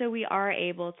 So we are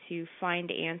able to find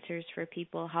answers for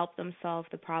people, help them solve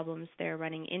the problems they're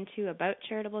running into about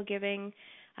charitable giving,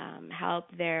 help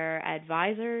their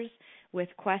advisors with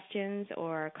questions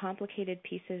or complicated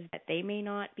pieces that they may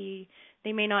not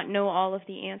know all of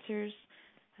the answers.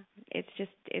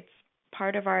 It's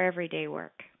part of our everyday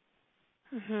work.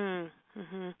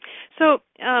 So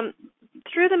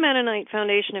through the Mennonite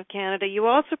Foundation of Canada, you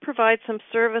also provide some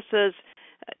services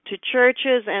to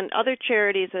churches and other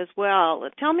charities as well.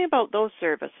 Tell me about those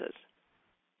services.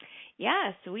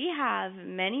 Yes, we have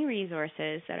many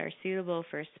resources that are suitable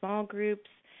for small groups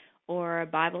or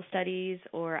Bible studies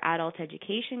or adult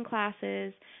education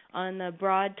classes on the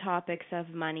broad topics of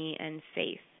money and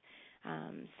faith.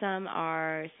 Some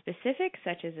are specific,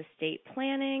 such as estate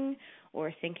planning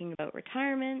or thinking about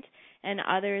retirement, and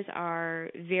others are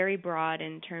very broad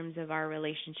in terms of our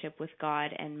relationship with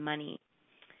God and money.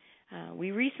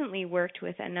 We recently worked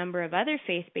with a number of other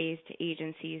faith-based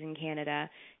agencies in Canada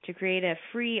to create a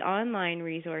free online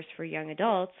resource for young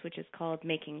adults, which is called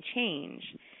Making Change.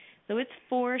 So it's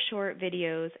 4 short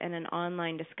videos and an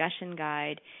online discussion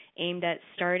guide aimed at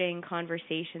starting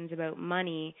conversations about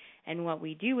money and what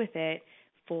we do with it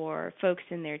for folks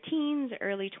in their teens,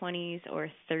 early 20s, or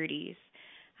 30s.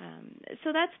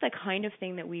 So that's the kind of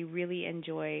thing that we really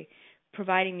enjoy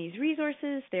providing these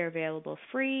resources. They're available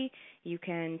free. You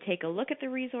can take a look at the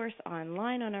resource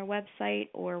online on our website,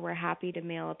 or we're happy to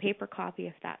mail a paper copy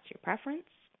if that's your preference.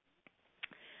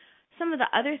 Some of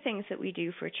the other things that we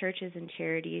do for churches and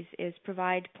charities is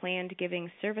provide planned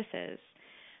giving services.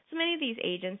 So many of these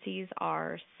agencies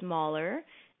are smaller.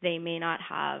 They may not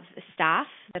have staff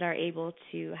that are able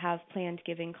to have planned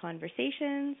giving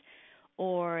conversations,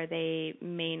 or they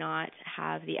may not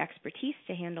have the expertise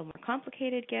to handle more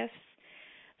complicated gifts.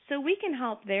 So we can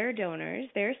help their donors,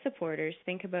 their supporters,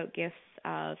 think about gifts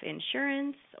of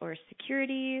insurance or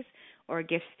securities or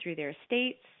gifts through their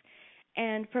estates,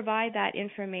 and provide that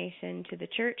information to the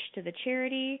church, to the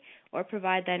charity, or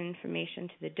provide that information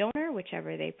to the donor,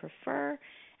 whichever they prefer.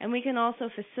 And we can also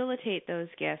facilitate those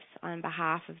gifts on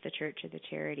behalf of the church or the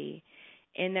charity,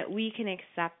 in that we can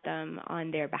accept them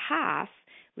on their behalf.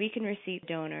 We can receive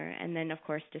donor and then, of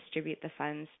course, distribute the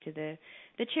funds to the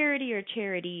charity or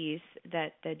charities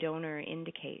that the donor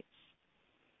indicates.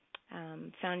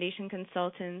 Foundation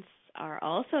consultants are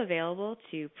also available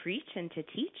to preach and to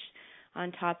teach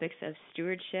on topics of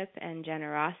stewardship and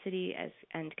generosity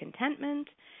and contentment.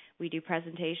 We do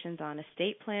presentations on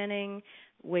estate planning,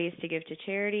 ways to give to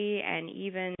charity, and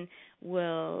even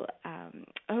will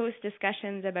host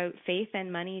discussions about faith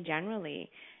and money generally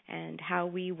and how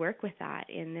we work with that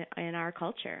in our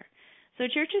culture. So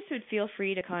churches would feel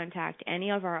free to contact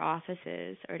any of our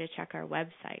offices or to check our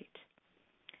website.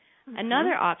 Mm-hmm.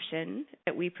 Another option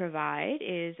that we provide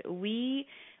is we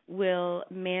will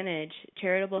manage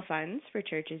charitable funds for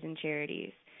churches and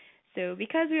charities. So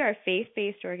because we are a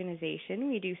faith-based organization,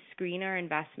 we do screen our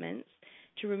investments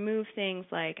to remove things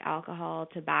like alcohol,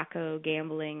 tobacco,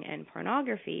 gambling, and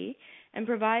pornography, and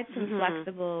provide some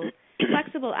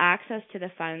flexible access to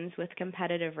the funds with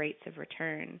competitive rates of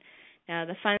return. Now,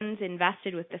 the funds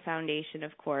invested with the foundation,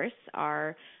 of course,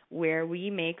 are where we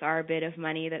make our bit of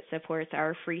money that supports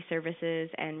our free services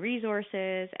and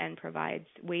resources and provides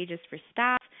wages for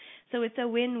staff. So it's a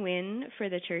win-win for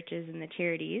the churches and the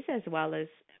charities as well as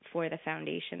for the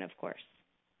foundation, of course.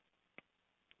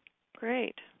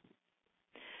 Great.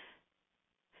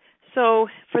 So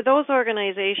for those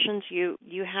organizations, you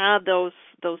have those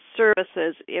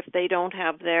services if they don't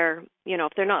have their,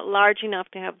 if they're not large enough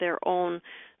to have their own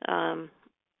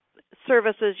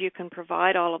services, you can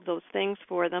provide all of those things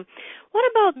for them. What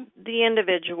about the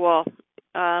individual?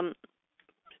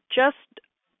 Just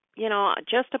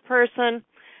a person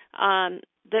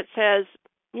that says,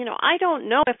 I don't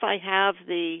know if I have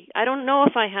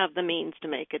the means to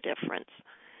make a difference.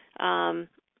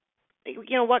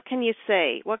 What can you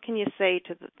say? What can you say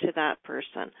to that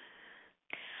person?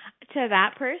 To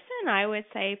that person, I would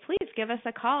say, please give us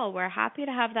a call. We're happy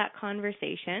to have that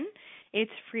conversation.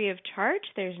 It's free of charge.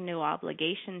 There's no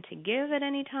obligation to give at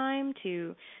any time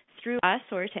through us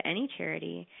or to any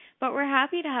charity. But we're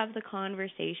happy to have the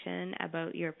conversation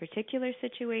about your particular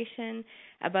situation,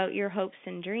 about your hopes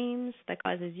and dreams, the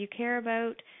causes you care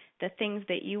about, the things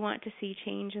that you want to see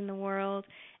change in the world,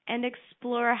 and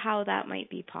explore how that might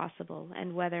be possible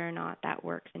and whether or not that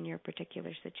works in your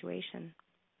particular situation.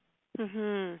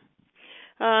 Mm-hmm.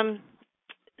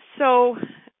 So,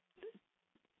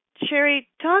 Sherry,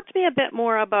 talk to me a bit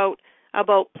more about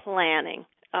planning.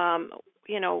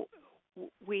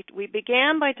 We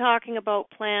began by talking about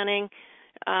planning.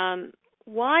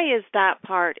 Why is that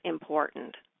part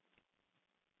important?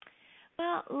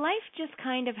 Well, life just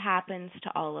kind of happens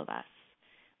to all of us.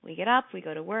 We get up, we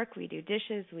go to work, we do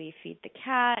dishes, we feed the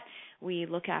cat, we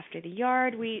look after the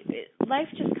yard. Life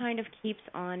just kind of keeps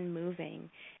on moving.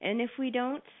 And if we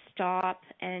don't stop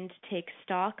and take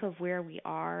stock of where we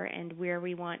are and where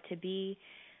we want to be,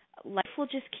 life will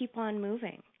just keep on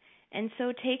moving. And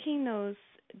so taking those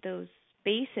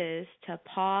spaces to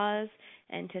pause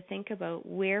and to think about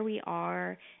where we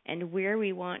are and where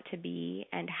we want to be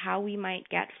and how we might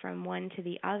get from one to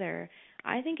the other,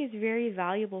 I think is very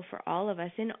valuable for all of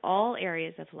us in all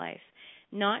areas of life,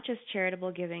 not just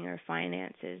charitable giving or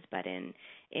finances, but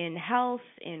in health,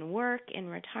 in work, in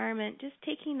retirement, just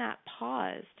taking that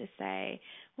pause to say,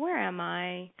 where am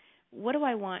I? What do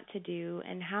I want to do?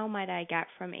 And how might I get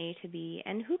from A to B?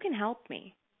 And who can help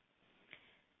me?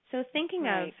 So thinking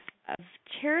right. of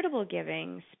charitable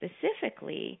giving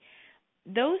specifically,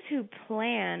 those who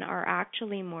plan are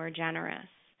actually more generous.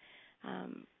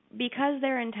 Because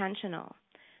they're intentional.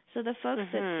 So the folks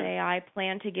that say, I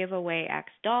plan to give away X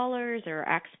dollars or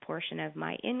X portion of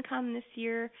my income this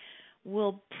year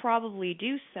will probably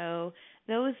do so.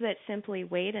 Those that simply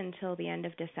wait until the end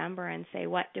of December and say,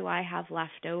 what do I have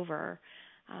left over,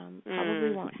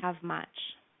 probably won't have much.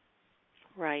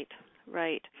 Right.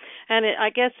 And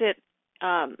I guess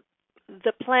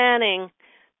the planning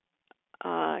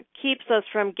keeps us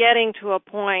from getting to a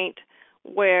point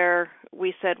where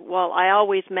we said, well, I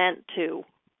always meant to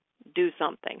do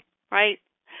something, right?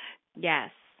 Yes.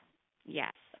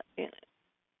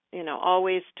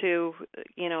 Always to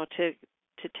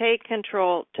take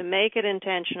control, to make it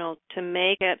intentional, to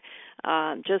make it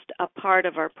just a part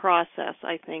of our process,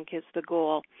 I think is the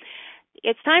goal.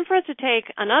 It's time for us to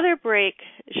take another break,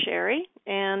 Sherry,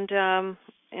 and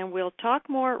we'll talk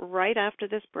more right after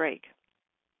this break.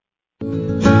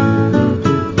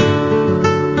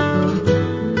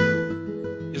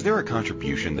 Is there a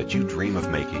contribution that you dream of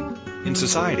making? In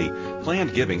society,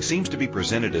 planned giving seems to be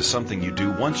presented as something you do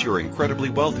once you're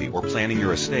incredibly wealthy or planning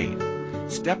your estate.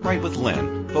 Step Right with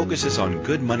Lynn focuses on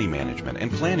good money management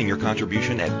and planning your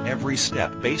contribution at every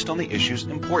step based on the issues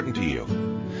important to you.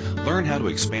 Learn how to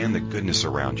expand the goodness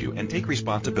around you and take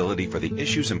responsibility for the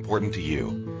issues important to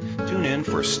you. Tune in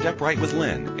for Step Right with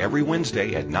Lynn every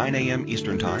Wednesday at 9 a.m.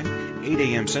 Eastern Time, 8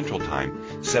 a.m. Central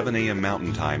Time, 7 a.m.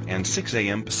 Mountain Time, and 6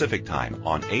 a.m. Pacific Time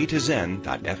on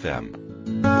A2Zen.fm.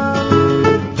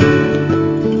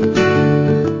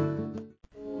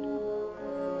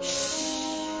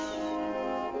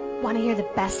 Want to hear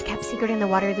the best kept secret in the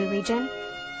Waterloo region?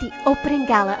 The opening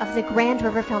gala of the Grand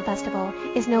River Film Festival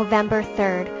is November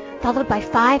 3rd, followed by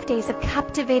 5 days of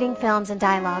captivating films and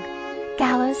dialogue.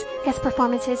 Galas, guest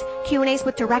performances, Q&As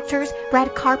with directors,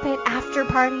 red carpet, after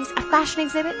parties, a fashion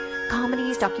exhibit,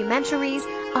 comedies, documentaries,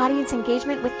 audience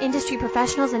engagement with industry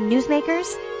professionals and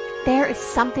newsmakers. There is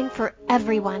something for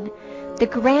everyone. The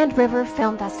Grand River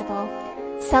Film Festival,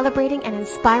 celebrating and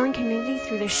inspiring community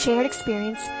through the shared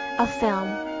experience of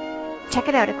film. Check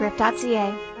it out at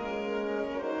griff.ca.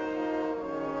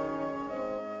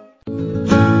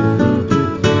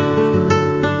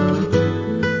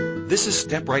 This is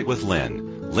Step Right with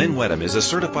Lynn. Lynn Wedham is a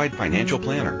certified financial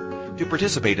planner. To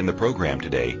participate in the program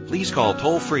today, please call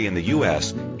toll-free in the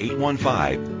U.S.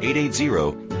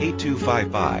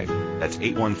 815-880-8255. That's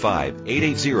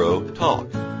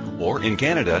 815-880-TALK. Or in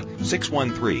Canada,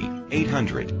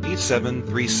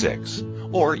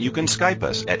 613-800-8736. Or you can Skype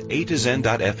us at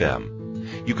a2zen.fm.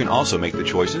 You can also make the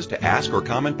choices to ask or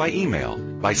comment by email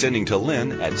by sending to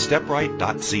lynn at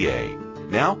stepright.ca.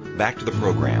 Now, back to the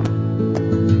program.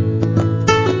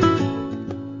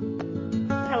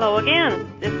 Hello again.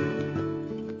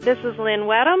 This is Lynn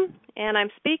Wedham, and I'm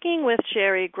speaking with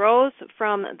Sherry Groves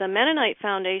from the Mennonite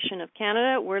Foundation of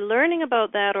Canada. We're learning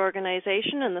about that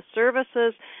organization and the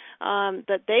services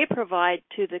that they provide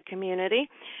to the community.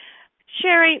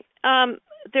 Sherry,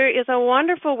 there is a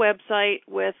wonderful website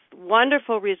with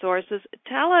wonderful resources.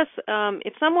 Tell us,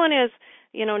 if someone is,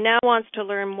 now wants to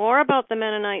learn more about the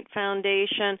Mennonite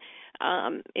Foundation,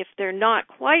 if they're not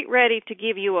quite ready to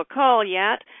give you a call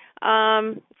yet,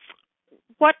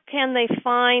 what can they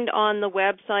find on the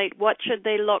website? What should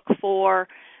they look for?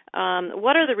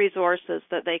 What are the resources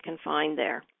that they can find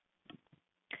there?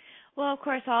 Well, of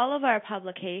course, all of our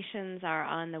publications are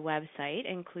on the website,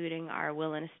 including our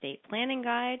Will and Estate Planning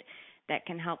Guide that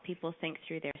can help people think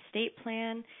through their estate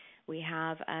plan. We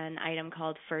have an item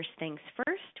called First Things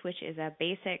First, which is a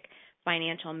basic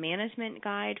financial management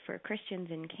guide for Christians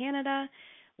in Canada.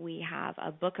 We have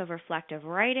a book of reflective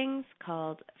writings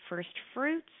called First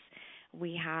Fruits.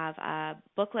 We have a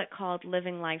booklet called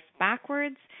Living Life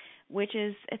Backwards, which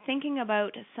is thinking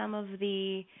about some of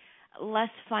the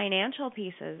less financial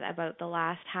pieces about the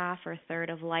last half or third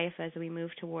of life as we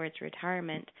move towards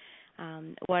retirement.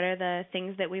 What are the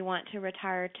things that we want to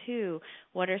retire to?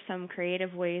 What are some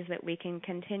creative ways that we can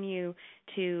continue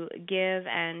to give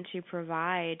and to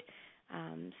provide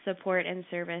support and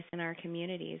service in our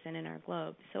communities and in our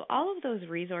globe? So all of those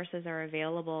resources are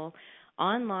available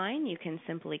online. You can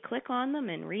simply click on them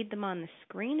and read them on the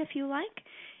screen if you like.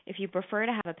 If you prefer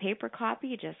to have a paper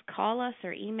copy, just call us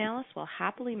or email us. We'll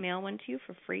happily mail one to you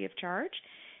for free of charge.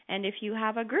 And if you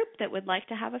have a group that would like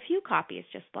to have a few copies,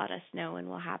 just let us know and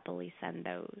we'll happily send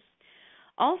those.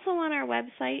 Also on our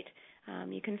website,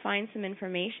 you can find some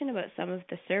information about some of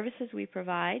the services we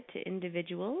provide to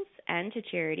individuals and to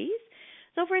charities.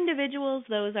 So for individuals,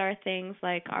 those are things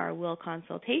like our will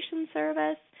consultation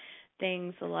service,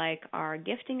 things like our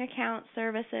gifting account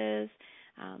services.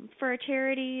 For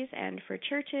charities and for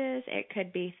churches, it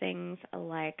could be things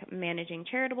like managing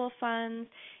charitable funds.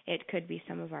 It could be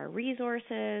some of our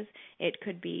resources. It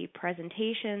could be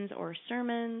presentations or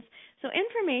sermons. So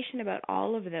information about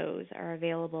all of those are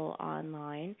available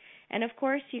online. And of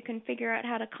course, you can figure out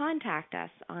how to contact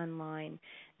us online.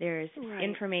 There's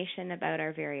information about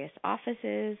our various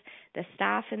offices, the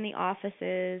staff in the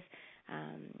offices,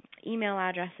 email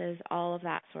addresses, all of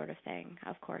that sort of thing,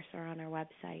 of course, are on our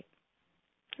website.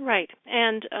 Right.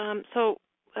 And so,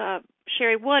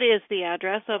 Sherry, what is the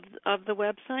address of the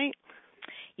website?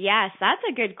 Yes, that's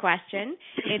a good question.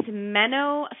 It's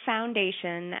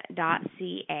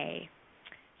mennofoundation.ca.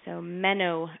 So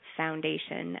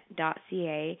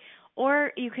mennofoundation.ca.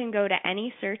 Or you can go to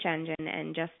any search engine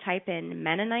and just type in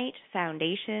Mennonite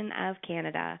Foundation of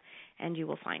Canada, and you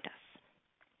will find us.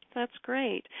 That's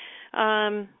great.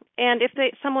 And if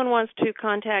someone wants to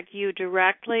contact you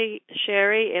directly,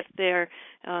 Sherry, if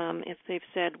they've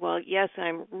said, well, yes,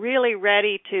 I'm really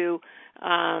ready to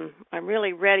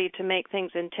make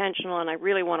things intentional, and I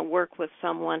really want to work with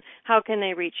someone, how can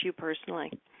they reach you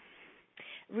personally?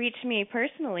 Reach me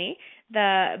personally.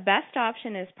 The best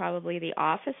option is probably the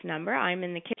office number. I'm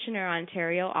in the Kitchener,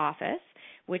 Ontario office,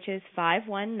 which is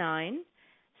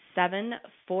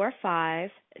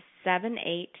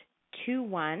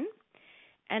 519-745-7821.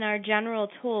 And our general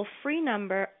toll-free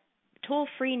number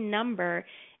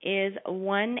is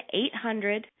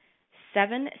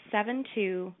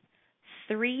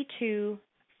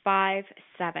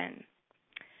 1-800-772-3257.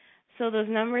 So those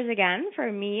numbers again for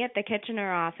me at the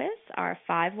Kitchener office are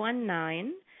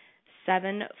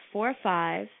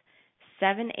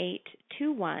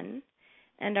 519-745-7821.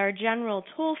 And our general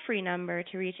toll-free number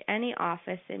to reach any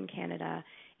office in Canada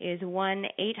is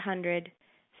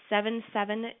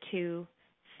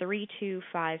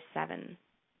 1-800-772-3257.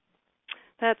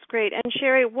 That's great. And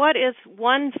Sherry, what is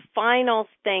one final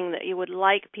thing that you would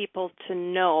like people to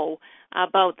know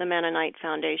about the Mennonite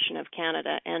Foundation of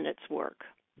Canada and its work?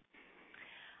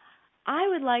 I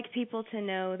would like people to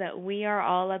know that we are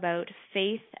all about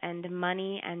faith and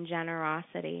money and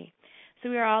generosity. So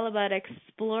we are all about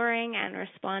exploring and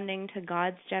responding to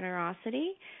God's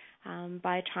generosity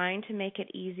by trying to make it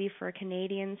easy for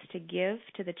Canadians to give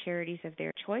to the charities of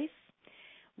their choice.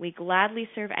 We gladly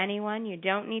serve anyone. You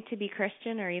don't need to be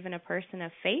Christian or even a person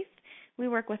of faith. We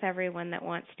work with everyone that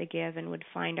wants to give and would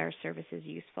find our services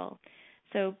useful.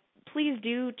 So please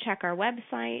do check our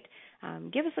website,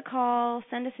 give us a call,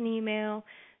 send us an email,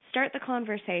 start the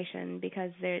conversation,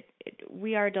 because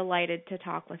we are delighted to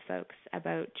talk with folks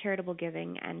about charitable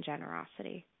giving and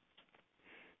generosity.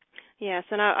 Yes,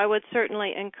 and I would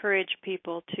certainly encourage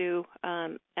people to,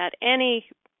 at any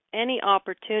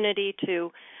opportunity,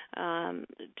 to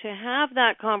have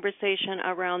that conversation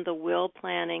around the will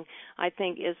planning. I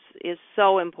think is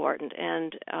so important,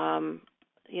 and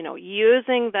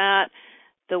using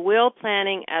the will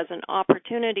planning as an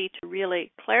opportunity to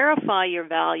really clarify your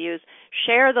values,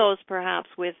 share those perhaps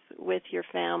with your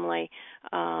family,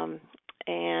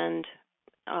 and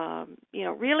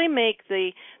really make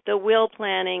the will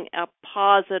planning a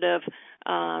positive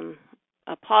and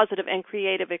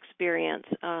creative experience,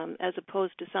 as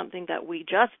opposed to something that we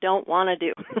just don't want to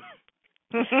do.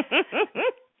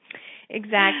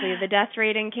 Exactly. The death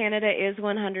rate in Canada is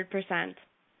 100%.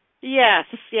 Yes,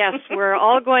 we're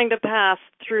all going to pass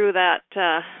through that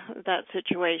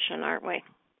situation, aren't we?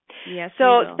 Yes.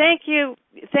 So we will. thank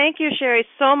you, Sherry,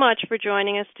 so much for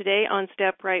joining us today on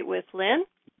Step Right with Lynn.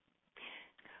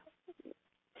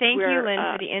 Thank you, Lynn,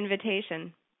 for the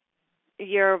invitation.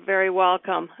 You're very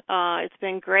welcome. It's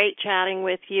been great chatting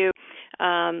with you.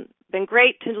 Been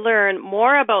great to learn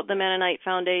more about the Mennonite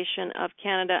Foundation of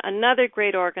Canada, another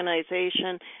great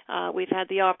organization. We've had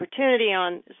the opportunity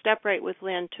on Step Right with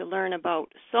Lynn to learn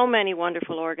about so many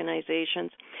wonderful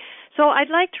organizations. So I'd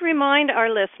like to remind our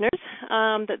listeners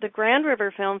that the Grand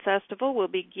River Film Festival will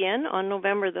begin on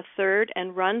November the 3rd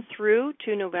and run through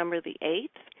to November the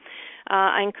 8th.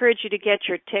 I encourage you to get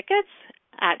your tickets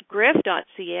at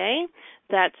griff.ca.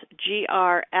 That's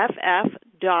grff.ca.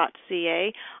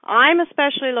 I'm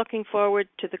especially looking forward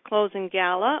to the closing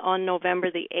gala on November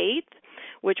the 8th,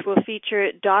 which will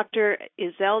feature Dr.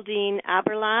 Iseldine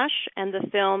Aberlash and the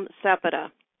film Sepida.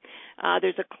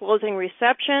 There's a closing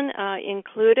reception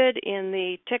included in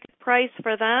the ticket price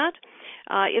for that.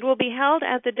 It will be held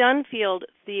at the Dunfield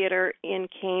Theatre in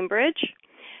Cambridge,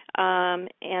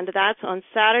 and that's on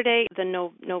Saturday,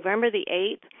 November the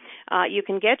 8th. You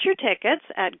can get your tickets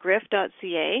at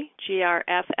griff.ca,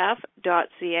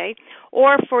 grff.ca,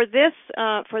 or for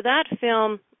that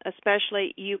film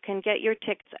especially, you can get your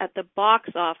tickets at the box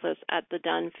office at the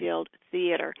Dunfield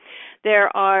Theatre.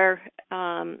 There are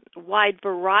a wide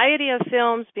variety of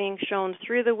films being shown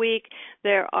through the week.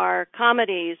 There are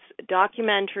comedies,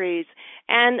 documentaries,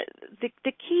 and the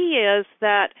key is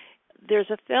that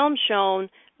there's a film shown,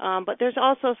 but there's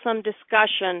also some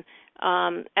discussion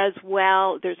as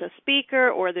well. There's a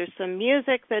speaker or there's some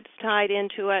music that's tied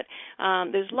into it.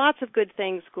 There's lots of good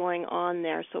things going on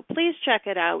there. So please check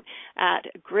it out at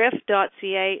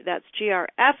griff.ca. That's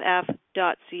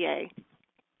grff.ca.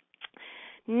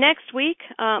 Next week,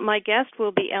 my guest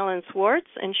will be Ellen Swartz,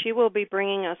 and she will be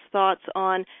bringing us thoughts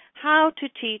on how to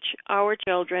teach our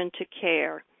children to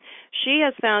care. She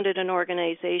has founded an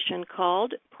organization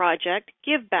called Project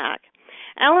Give Back.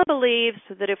 Ellen believes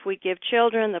that if we give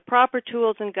children the proper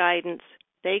tools and guidance,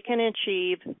 they can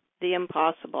achieve the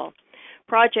impossible.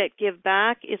 Project Give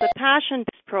Back is a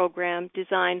passion-based program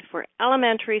designed for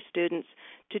elementary students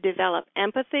to develop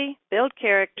empathy, build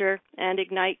character, and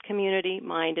ignite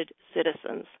community-minded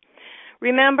citizens.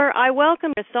 Remember, I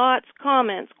welcome your thoughts,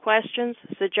 comments, questions,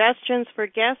 suggestions for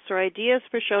guests, or ideas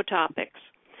for show topics.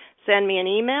 Send me an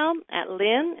email at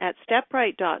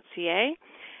lynn@stepright.ca.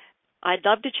 I'd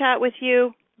love to chat with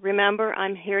you. Remember,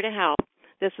 I'm here to help.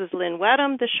 This is Lynn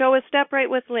Wedham. The show is Step Right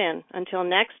with Lynn. Until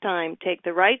next time, take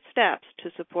the right steps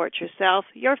to support yourself,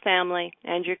 your family,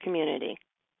 and your community.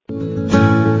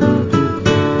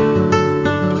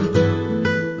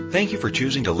 Thank you for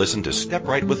choosing to listen to Step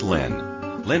Right with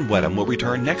Lynn. Lynn Wedham will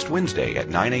return next Wednesday at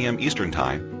 9 a.m. Eastern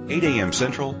Time, 8 a.m.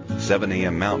 Central, 7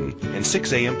 a.m. Mountain, and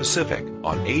 6 a.m. Pacific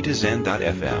on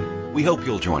A2Zen.fm. We hope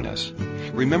you'll join us.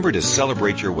 Remember to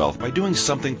celebrate your wealth by doing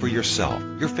something for yourself,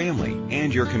 your family,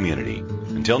 and your community.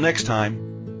 Until next time.